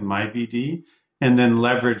selling and my BD, and then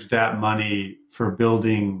leverage that money for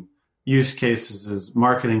building use cases as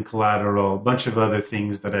marketing collateral, a bunch of other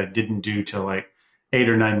things that I didn't do till like 8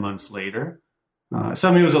 or 9 months later.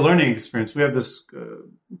 Some of it was a learning experience. We have this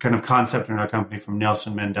kind of concept in our company from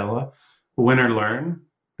Nelson Mandela: win or learn.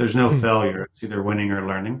 There's no failure. It's either winning or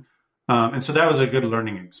learning. And so that was a good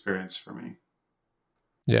learning experience for me.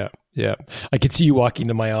 Yeah. Yeah. I could see you walking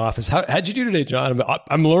to my office. How'd you do today, John?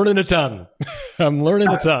 I'm learning a ton. I'm learning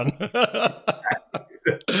a ton.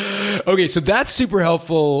 Okay. So that's super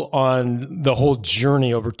helpful on the whole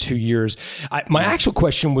journey over 2 years. My actual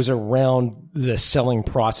question was around the selling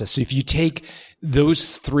process. So if you take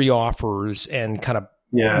those 3 offers and kind of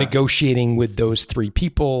negotiating with those 3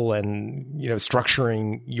 people and,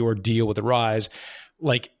 structuring your deal with Arise,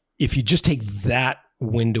 like if you just take that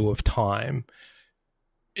window of time,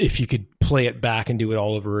 if you could play it back and do it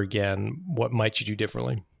all over again, what might you do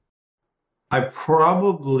differently? I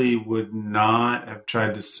probably would not have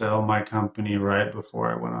tried to sell my company right before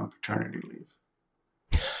I went on paternity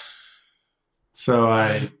leave.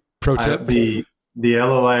 So Pro tip. The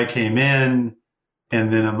LOI came in,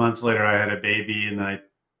 and then a month later I had a baby, and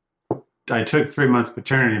I took 3 months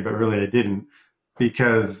paternity, but really I didn't,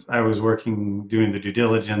 because I was working, doing the due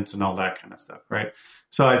diligence and all that kind of stuff, right?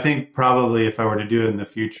 So I think probably if I were to do it in the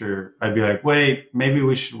future, I'd be like, wait, maybe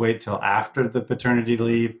we should wait till after the paternity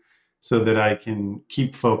leave so that I can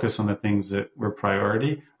keep focus on the things that were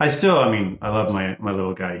priority. I love my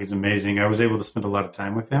little guy. He's amazing. I was able to spend a lot of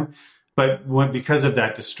time with him. But because of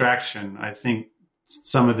that distraction, I think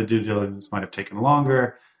some of the due diligence might have taken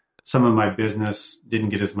longer. Some of my business didn't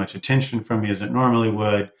get as much attention from me as it normally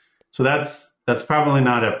would. So that's probably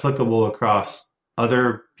not applicable across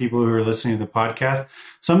other people who are listening to the podcast.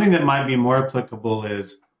 Something that might be more applicable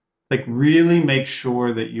is like really make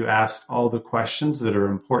sure that you ask all the questions that are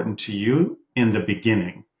important to you in the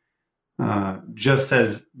beginning. Just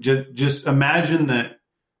imagine that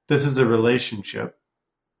this is a relationship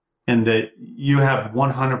and that you have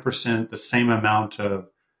 100% the same amount of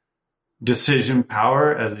decision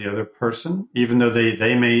power as the other person, even though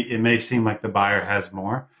it may seem like the buyer has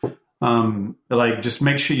more. Just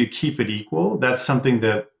make sure you keep it equal. That's something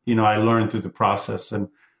that, I learned through the process, and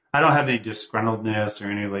I don't have any disgruntledness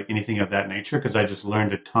or anything of that nature, because I just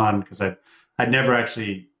learned a ton, because I'd never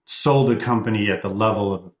actually sold a company at the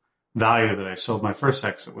level of value that I sold. My first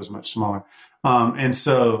exit was much smaller. And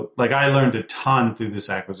so I learned a ton through this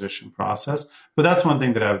acquisition process, but that's one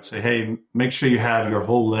thing that I would say, hey, make sure you have your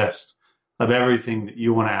whole list of everything that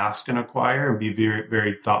you want to ask and acquire, and be very,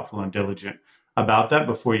 very thoughtful and diligent about that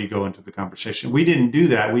before you go into the conversation. We didn't do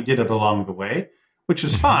that. We did it along the way, which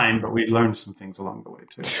was fine, but we learned some things along the way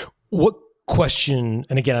too. What question,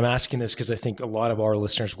 and again, I'm asking this because I think a lot of our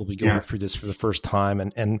listeners will be going through this for the first time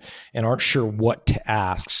and aren't sure what to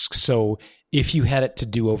ask. So if you had it to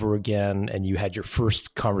do over again and you had your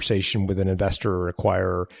first conversation with an investor or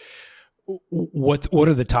acquirer, what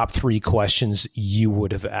are the top 3 questions you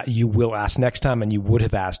will ask next time, and you would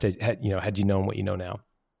have asked had you known what you know now?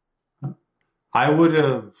 I would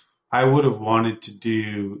have wanted to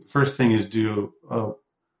do, first thing is do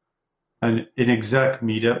an exec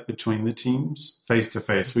meetup between the teams face to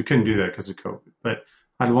face. We couldn't do that because of COVID, but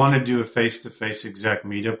I'd want to do a face to face exec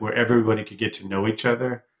meetup where everybody could get to know each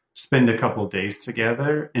other, spend a couple of days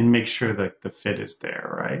together, and make sure that the fit is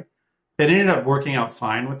there, right? It ended up working out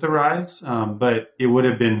fine with the Rise, but it would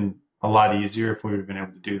have been a lot easier if we would have been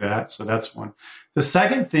able to do that. So that's one. The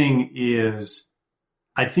second thing is,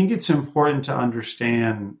 I think it's important to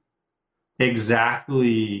understand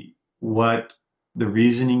exactly what the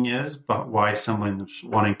reasoning is, but why someone's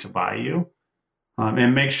wanting to buy you.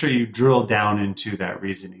 and make sure you drill down into that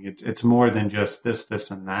reasoning. It's more than just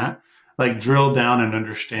this, and that. Like drill down and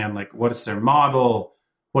understand like what is their model,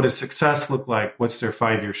 what does success look like, what's their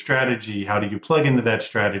 5-year strategy, how do you plug into that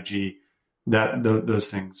strategy,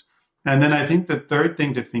 those things. And then I think the third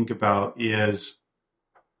thing to think about is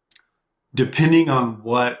depending on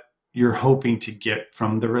what you're hoping to get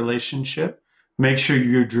from the relationship, make sure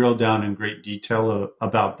you drill down in great detail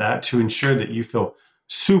about that to ensure that you feel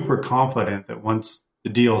super confident that once the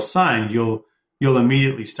deal is signed, you'll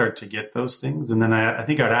immediately start to get those things. And then I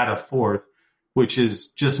think I'd add a fourth, which is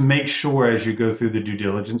just make sure as you go through the due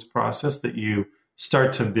diligence process that you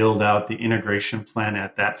start to build out the integration plan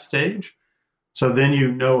at that stage. So then you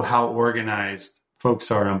know how organized folks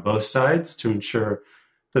are on both sides to ensure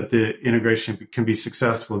that the integration can be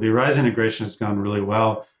successful. The Arize integration has gone really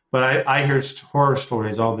well, but I hear horror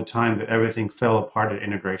stories all the time that everything fell apart at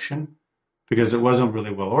integration because it wasn't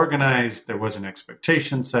really well organized. There wasn't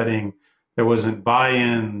expectation setting. There wasn't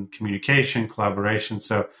buy-in, communication, collaboration.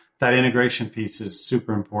 So that integration piece is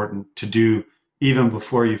super important to do even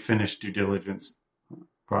before you finish due diligence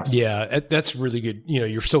process. Yeah, that's really good.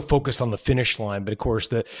 You're so focused on the finish line, but of course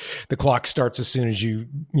the clock starts as soon as you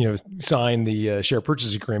sign the share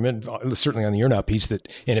purchase agreement. Certainly on the earn-out piece, and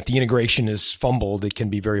if the integration is fumbled, it can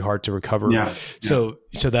be very hard to recover. Yeah. So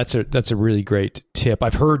that's a really great tip.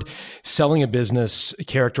 I've heard selling a business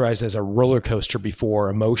characterized as a roller coaster before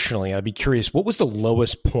emotionally. I'd be curious, what was the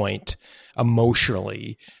lowest point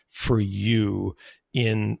emotionally for you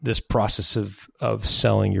in this process of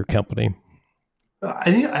selling your company?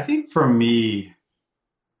 I think for me,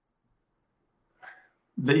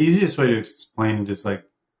 the easiest way to explain it is like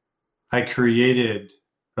I created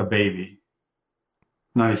a baby,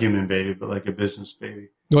 not a human baby, but like a business baby.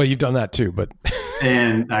 Well, you've done that too, but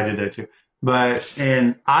and I did that too.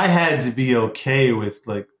 And I had to be okay with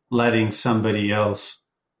like letting somebody else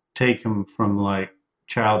take him from like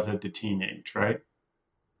childhood to teenage, right?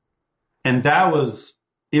 And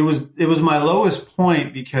it was my lowest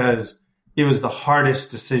point because it was the hardest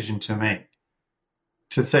decision to make.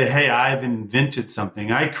 To say, hey, I've invented something,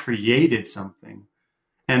 I created something,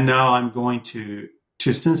 and now I'm going to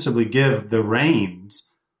ostensibly give the reins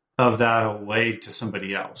of that away to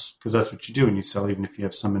somebody else, because that's what you do when you sell, even if you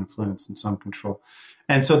have some influence and some control.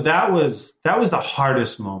 And so that was the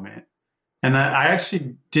hardest moment. And I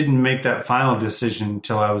actually didn't make that final decision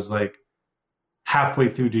until I was like halfway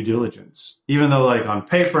through due diligence, even though like on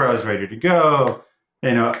paper I was ready to go.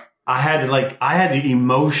 I had to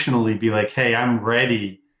emotionally be like, hey, I'm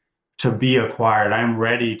ready to be acquired. I'm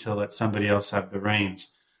ready to let somebody else have the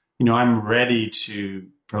reins. I'm ready to,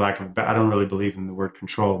 for lack of, I don't really believe in the word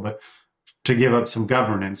control, but to give up some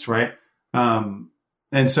governance, right?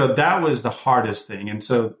 And so that was the hardest thing. And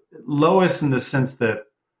so lowest in the sense that,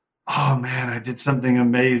 oh man, I did something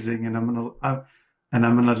amazing, and I'm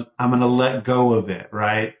gonna let go of it,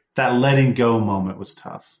 right? That letting go moment was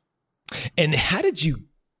tough. And how did you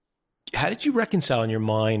reconcile in your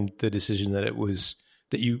mind the decision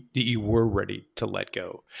that you were ready to let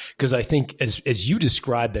go? Because I think as you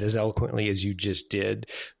described that as eloquently as you just did,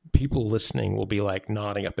 people listening will be like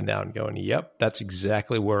nodding up and down going, yep, that's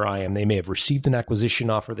exactly where I am. They may have received an acquisition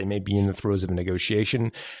offer. They may be in the throes of a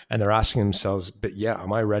negotiation, and they're asking themselves, but yeah,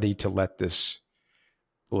 am I ready to let this,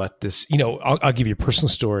 I'll give you a personal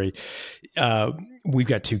story. We've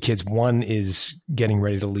got 2 kids. One is getting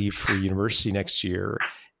ready to leave for university next year.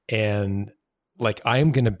 And like, I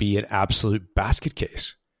am going to be an absolute basket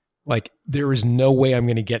case. Like, there is no way I'm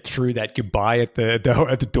going to get through that goodbye at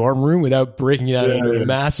the dorm room without breaking it out into a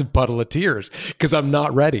massive puddle of tears, because I'm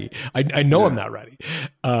not ready. I know I'm not ready.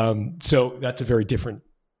 So that's a very different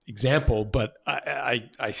example, but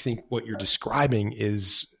I think what you're describing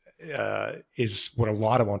is what a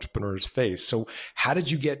lot of entrepreneurs face. So how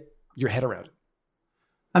did you get your head around it?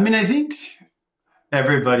 I mean, I think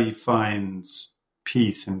everybody finds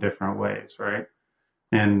peace in different ways, right?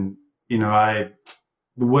 And the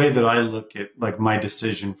way that I look at like my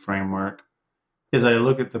decision framework is I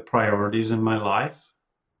look at the priorities in my life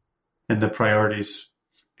and the priorities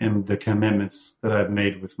and the commitments that I've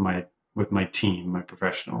made with my team, my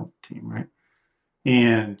professional team, right?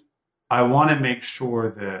 And I want to make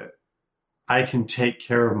sure that I can take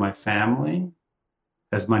care of my family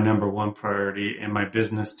as my number one priority, and my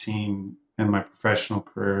business team and my professional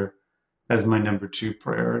career as my number 2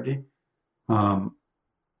 priority.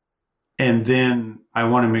 And then I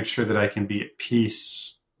want to make sure that I can be at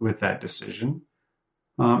peace with that decision.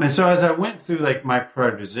 And so as I went through like my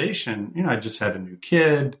prioritization, I just had a new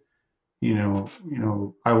kid,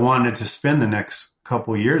 I wanted to spend the next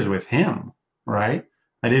couple of years with him, right?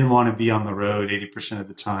 I didn't want to be on the road 80% of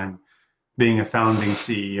the time, being a founding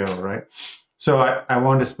CEO, right? So I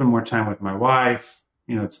wanted to spend more time with my wife.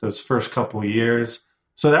 It's those first couple of years.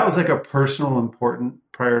 So that was like a personal, important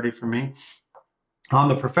priority for me. On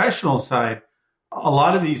the professional side, a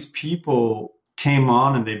lot of these people came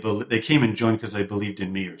on and they came and joined because they believed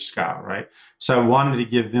in me or Scott, right? So I wanted to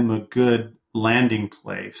give them a good landing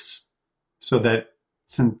place so that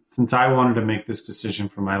since I wanted to make this decision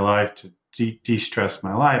for my life to de-stress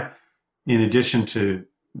my life, in addition to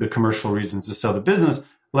the commercial reasons to sell the business,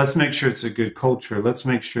 let's make sure it's a good culture. Let's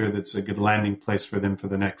make sure that it's a good landing place for them for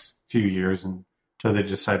the next few years until they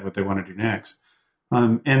decide what they want to do next.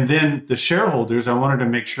 And then the shareholders, I wanted to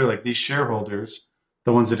make sure like these shareholders,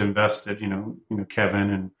 the ones that invested, Kevin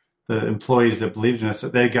and the employees that believed in us,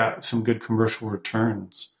 that they got some good commercial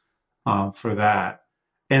returns for that.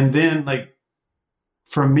 And then like,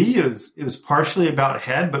 for me, it was partially about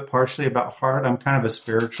head, but partially about heart. I'm kind of a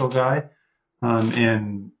spiritual guy.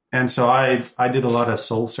 And so I did a lot of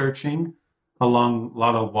soul searching, a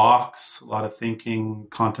lot of walks, a lot of thinking,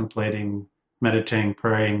 contemplating, meditating,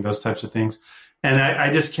 praying, those types of things. And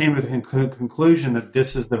I just came to the conclusion that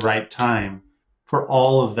this is the right time for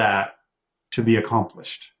all of that to be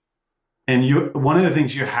accomplished. And one of the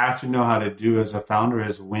things you have to know how to do as a founder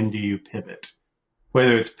is, when do you pivot?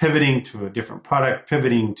 Whether it's pivoting to a different product,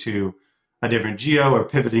 pivoting to a different geo, or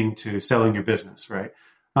pivoting to selling your business, right?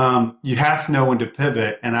 You have to know when to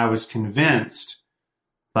pivot. And I was convinced,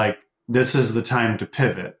 like, this is the time to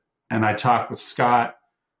pivot. And I talked with Scott.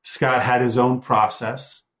 Scott had his own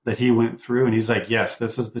process that he went through, and he's like, yes,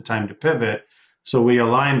 this is the time to pivot. So we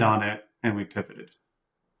aligned on it and we pivoted.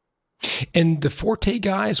 And the Forte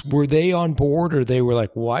guys, were they on board, or they were like,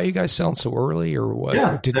 why are you guys selling so early, or what?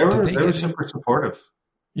 Yeah, they were super supportive.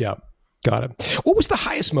 Yeah, got it. What was the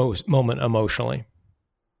highest moment emotionally?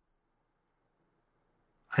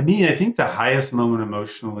 I mean, I think the highest moment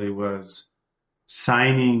emotionally was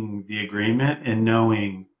signing the agreement and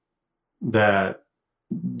knowing that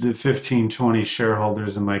the 15, 20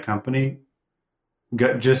 shareholders in my company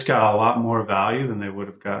got a lot more value than they would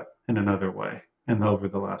have got in another way and over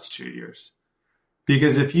the last 2 years.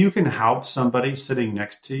 Because if you can help somebody sitting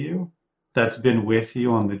next to you that's been with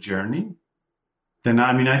you on the journey, then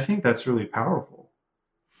I think that's really powerful.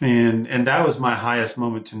 And that was my highest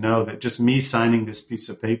moment, to know that just me signing this piece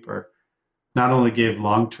of paper not only gave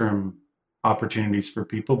long-term opportunities for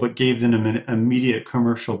people, but gave them an immediate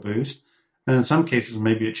commercial boost. And in some cases,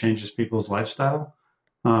 maybe it changes people's lifestyle.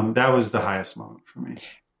 That was the highest moment for me.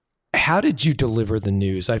 How did you deliver the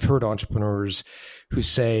news? I've heard entrepreneurs who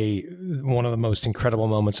say one of the most incredible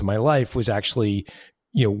moments of my life was actually,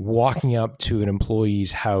 walking up to an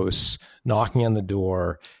employee's house, knocking on the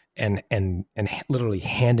door, and literally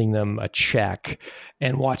handing them a check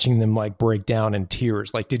and watching them like break down in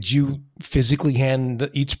tears. Like, did you physically hand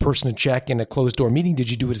each person a check in a closed door meeting?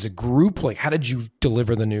 Did you do it as a group? Like, how did you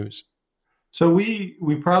deliver the news? So we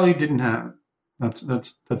probably didn't have,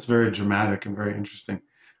 that's very dramatic and very interesting.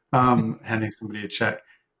 Handing somebody a check.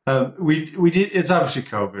 We did, it's obviously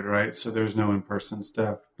COVID, right? So there's no in-person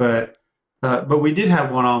stuff, but we did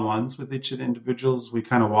have one-on-ones with each of the individuals. We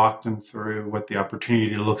kind of walked them through what the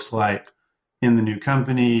opportunity looks like in the new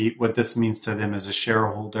company, what this means to them as a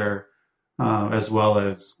shareholder, as well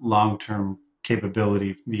as long-term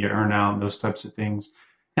capability via earnout and those types of things.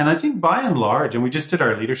 And I think by and large, and we just did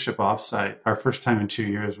our leadership offsite, our first time in 2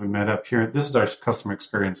 years, we met up here. This is our customer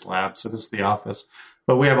experience lab. So this is the office,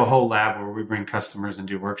 but we have a whole lab where we bring customers and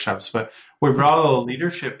do workshops. But we brought all the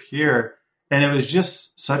leadership here, and it was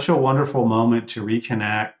just such a wonderful moment to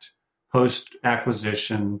reconnect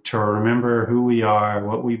post-acquisition, to remember who we are,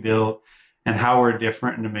 what we built, and how we're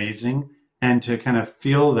different and amazing, and to kind of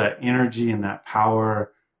feel that energy and that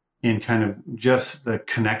power in kind of just the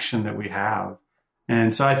connection that we have.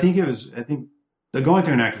 And so I think the going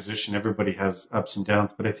through an acquisition, everybody has ups and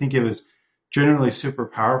downs, but I think it was generally super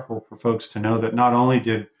powerful for folks to know that not only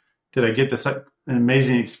did I get this an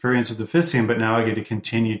amazing experience with Officium, but now I get to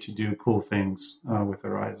continue to do cool things with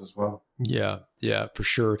Arise as well. Yeah, for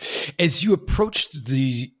sure. As you approached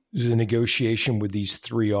the negotiation with these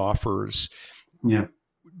three offers,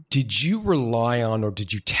 did you rely on, or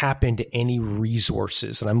did you tap into any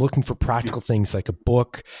resources? And I'm looking for practical things like a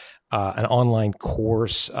book, an online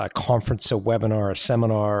course, a conference, a webinar, a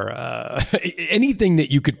seminar, anything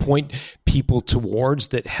that you could point people towards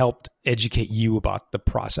that helped educate you about the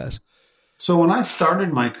process. So when I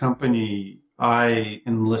started my company, I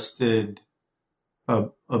enlisted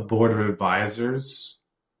a board of advisors,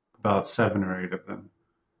 about 7 or 8 of them.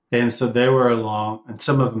 And so they were along, and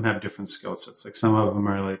some of them have different skill sets. Like some of them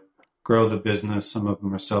are like grow the business, some of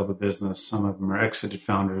them are sell the business, some of them are exited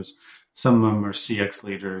founders. Some of them are CX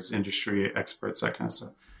leaders, industry experts, that kind of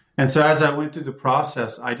stuff. And so as I went through the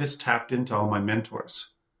process, I just tapped into all my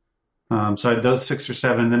mentors. So I had those 6 or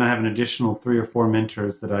 7. Then I have an additional 3 or 4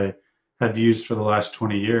 mentors that I have used for the last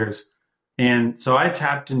 20 years. And so I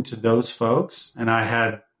tapped into those folks, and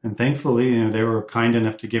thankfully, they were kind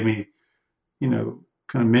enough to give me, kind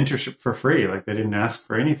of mentorship for free. Like, they didn't ask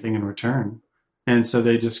for anything in return. And so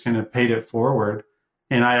they just kind of paid it forward.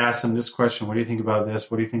 And I asked them this question: what do you think about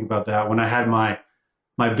this? What do you think about that? When I had my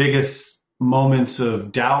biggest moments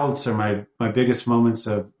of doubts, or my biggest moments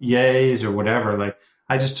of yays or whatever, like,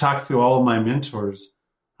 I just talked through all of my mentors.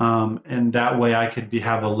 And that way I could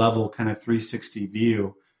have a level kind of 360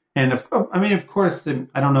 view. And of course,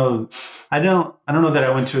 I don't know that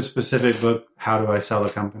I went to a specific book, How Do I Sell a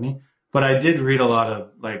Company? But I did read a lot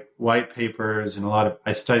of like white papers, and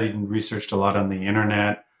I studied and researched a lot on the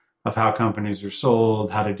internet of how companies are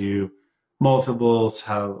sold, how to do multiples,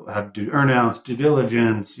 how to do earnouts, due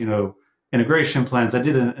diligence, integration plans. I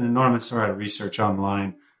did an enormous amount of research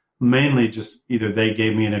online, mainly just either they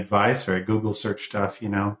gave me an advice or I Google search stuff,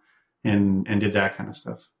 and did that kind of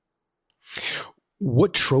stuff.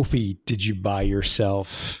 What trophy did you buy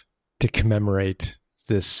yourself to commemorate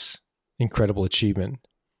this incredible achievement?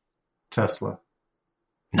 Tesla.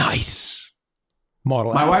 Nice.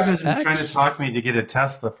 Model My S, wife has been X. trying to talk me to get a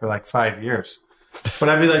Tesla for like 5 years. But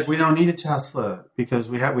I'd be like, we don't need a Tesla, because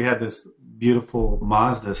we had this beautiful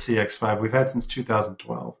Mazda CX-5 we've had since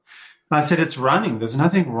 2012. And I said, it's running. There's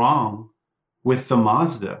nothing wrong with the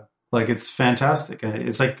Mazda. Like, it's fantastic.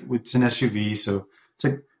 It's like, it's an SUV, so it's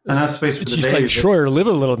like enough space for the baby. She's like, Schroyer, live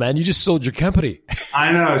a little, man. You just sold your company.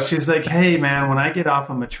 I know. She's like, hey, man, when I get off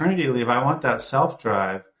of maternity leave, I want that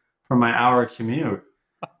self-drive for my hour commute.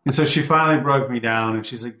 And so she finally broke me down, and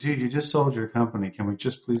she's like, dude, you just sold your company. Can we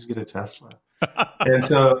just please get a Tesla? And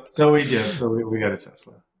so we did. So we got a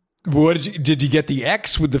Tesla. What did you get the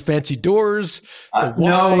X with the fancy doors? The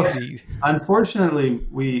no, Y, unfortunately,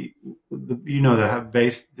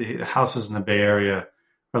 the houses in the Bay Area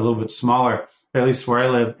are a little bit smaller, at least where I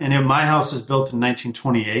live. And my house is built in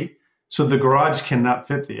 1928, so the garage cannot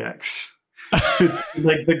fit the X. It's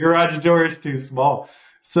like the garage door is too small.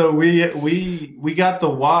 So we got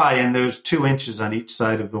the Y, and there's 2 inches on each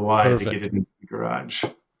side of the Y. Perfect. To get it into the garage.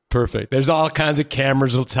 Perfect. There's all kinds of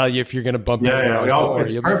cameras that'll tell you if you're going to bump into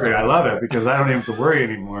it's perfect. I love it, because I don't even have to worry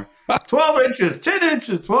anymore. 12 inches, 10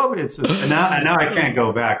 inches, 12 inches. And now I can't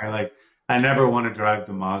go back. I never want to drive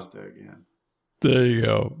the Mazda again. There you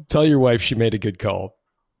go. Tell your wife she made a good call.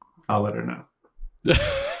 I'll let her know.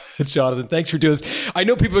 Jonathan, thanks for doing this. I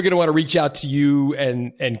know people are going to want to reach out to you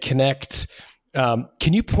and connect.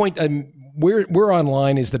 Can you point where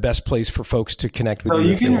online is the best place for folks to connect with you? So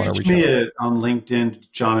you can reach me on LinkedIn,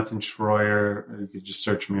 Jonathan Schroyer. You could just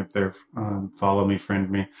search me up there, follow me, friend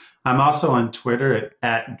me. I'm also on Twitter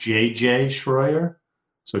at JJ Schroyer.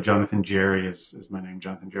 So Jonathan Jerry is my name,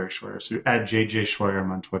 Jonathan Jerry Schroyer. So at JJ Schroyer,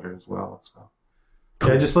 I'm on Twitter as well. So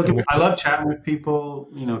cool. Yeah, just look at. I love chatting with people.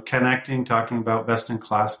 Connecting, talking about best in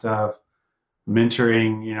class stuff,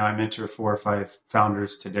 mentoring. I mentor 4 or 5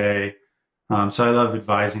 founders today. So I love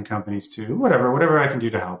advising companies too, whatever I can do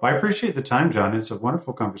to help. I appreciate the time, John. It's a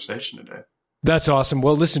wonderful conversation today. That's awesome.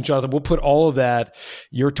 Well, listen, Jonathan, we'll put all of that,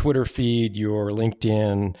 your Twitter feed, your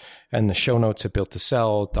LinkedIn, and the show notes at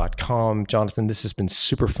builttosell.com. Jonathan, this has been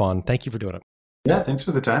super fun. Thank you for doing it. Yeah, thanks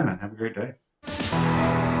for the time, man. Have a great day.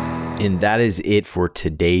 And that is it for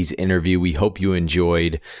today's interview. We hope you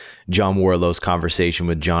enjoyed John Warrillow's conversation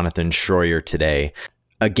with Jonathan Schroyer today.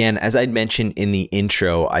 Again, as I mentioned in the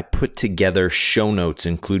intro, I put together show notes,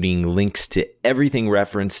 including links to everything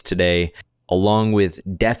referenced today, along with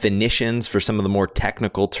definitions for some of the more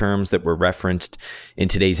technical terms that were referenced in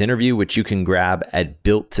today's interview, which you can grab at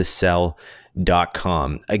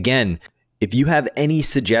builttosell.com. Again, if you have any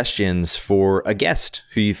suggestions for a guest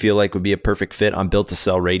who you feel like would be a perfect fit on Built to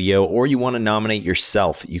Sell Radio, or you want to nominate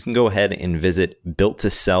yourself, you can go ahead and visit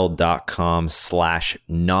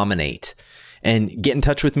builttosell.com/nominate. And get in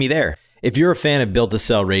touch with me there. If you're a fan of Built to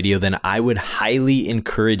Sell Radio, then I would highly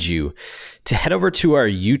encourage you to head over to our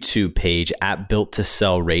YouTube page at Built to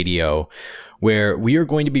Sell Radio, where we are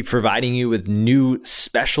going to be providing you with new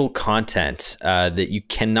special content that you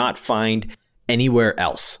cannot find anywhere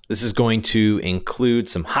else. This is going to include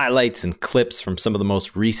some highlights and clips from some of the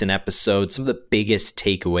most recent episodes, some of the biggest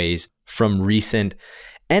takeaways from recent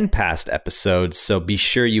and past episodes. So be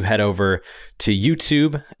sure you head over to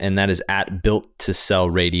YouTube, and that is at Built to Sell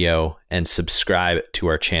Radio, and subscribe to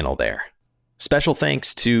our channel there. Special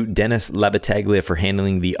thanks to Dennis Labataglia for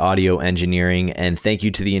handling the audio engineering, and thank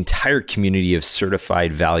you to the entire community of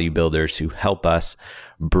certified value builders who help us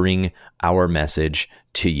bring our message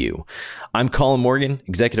to you. I'm Colin Morgan,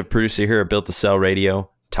 executive producer here at Built to Sell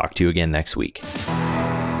Radio. Talk to you again next week.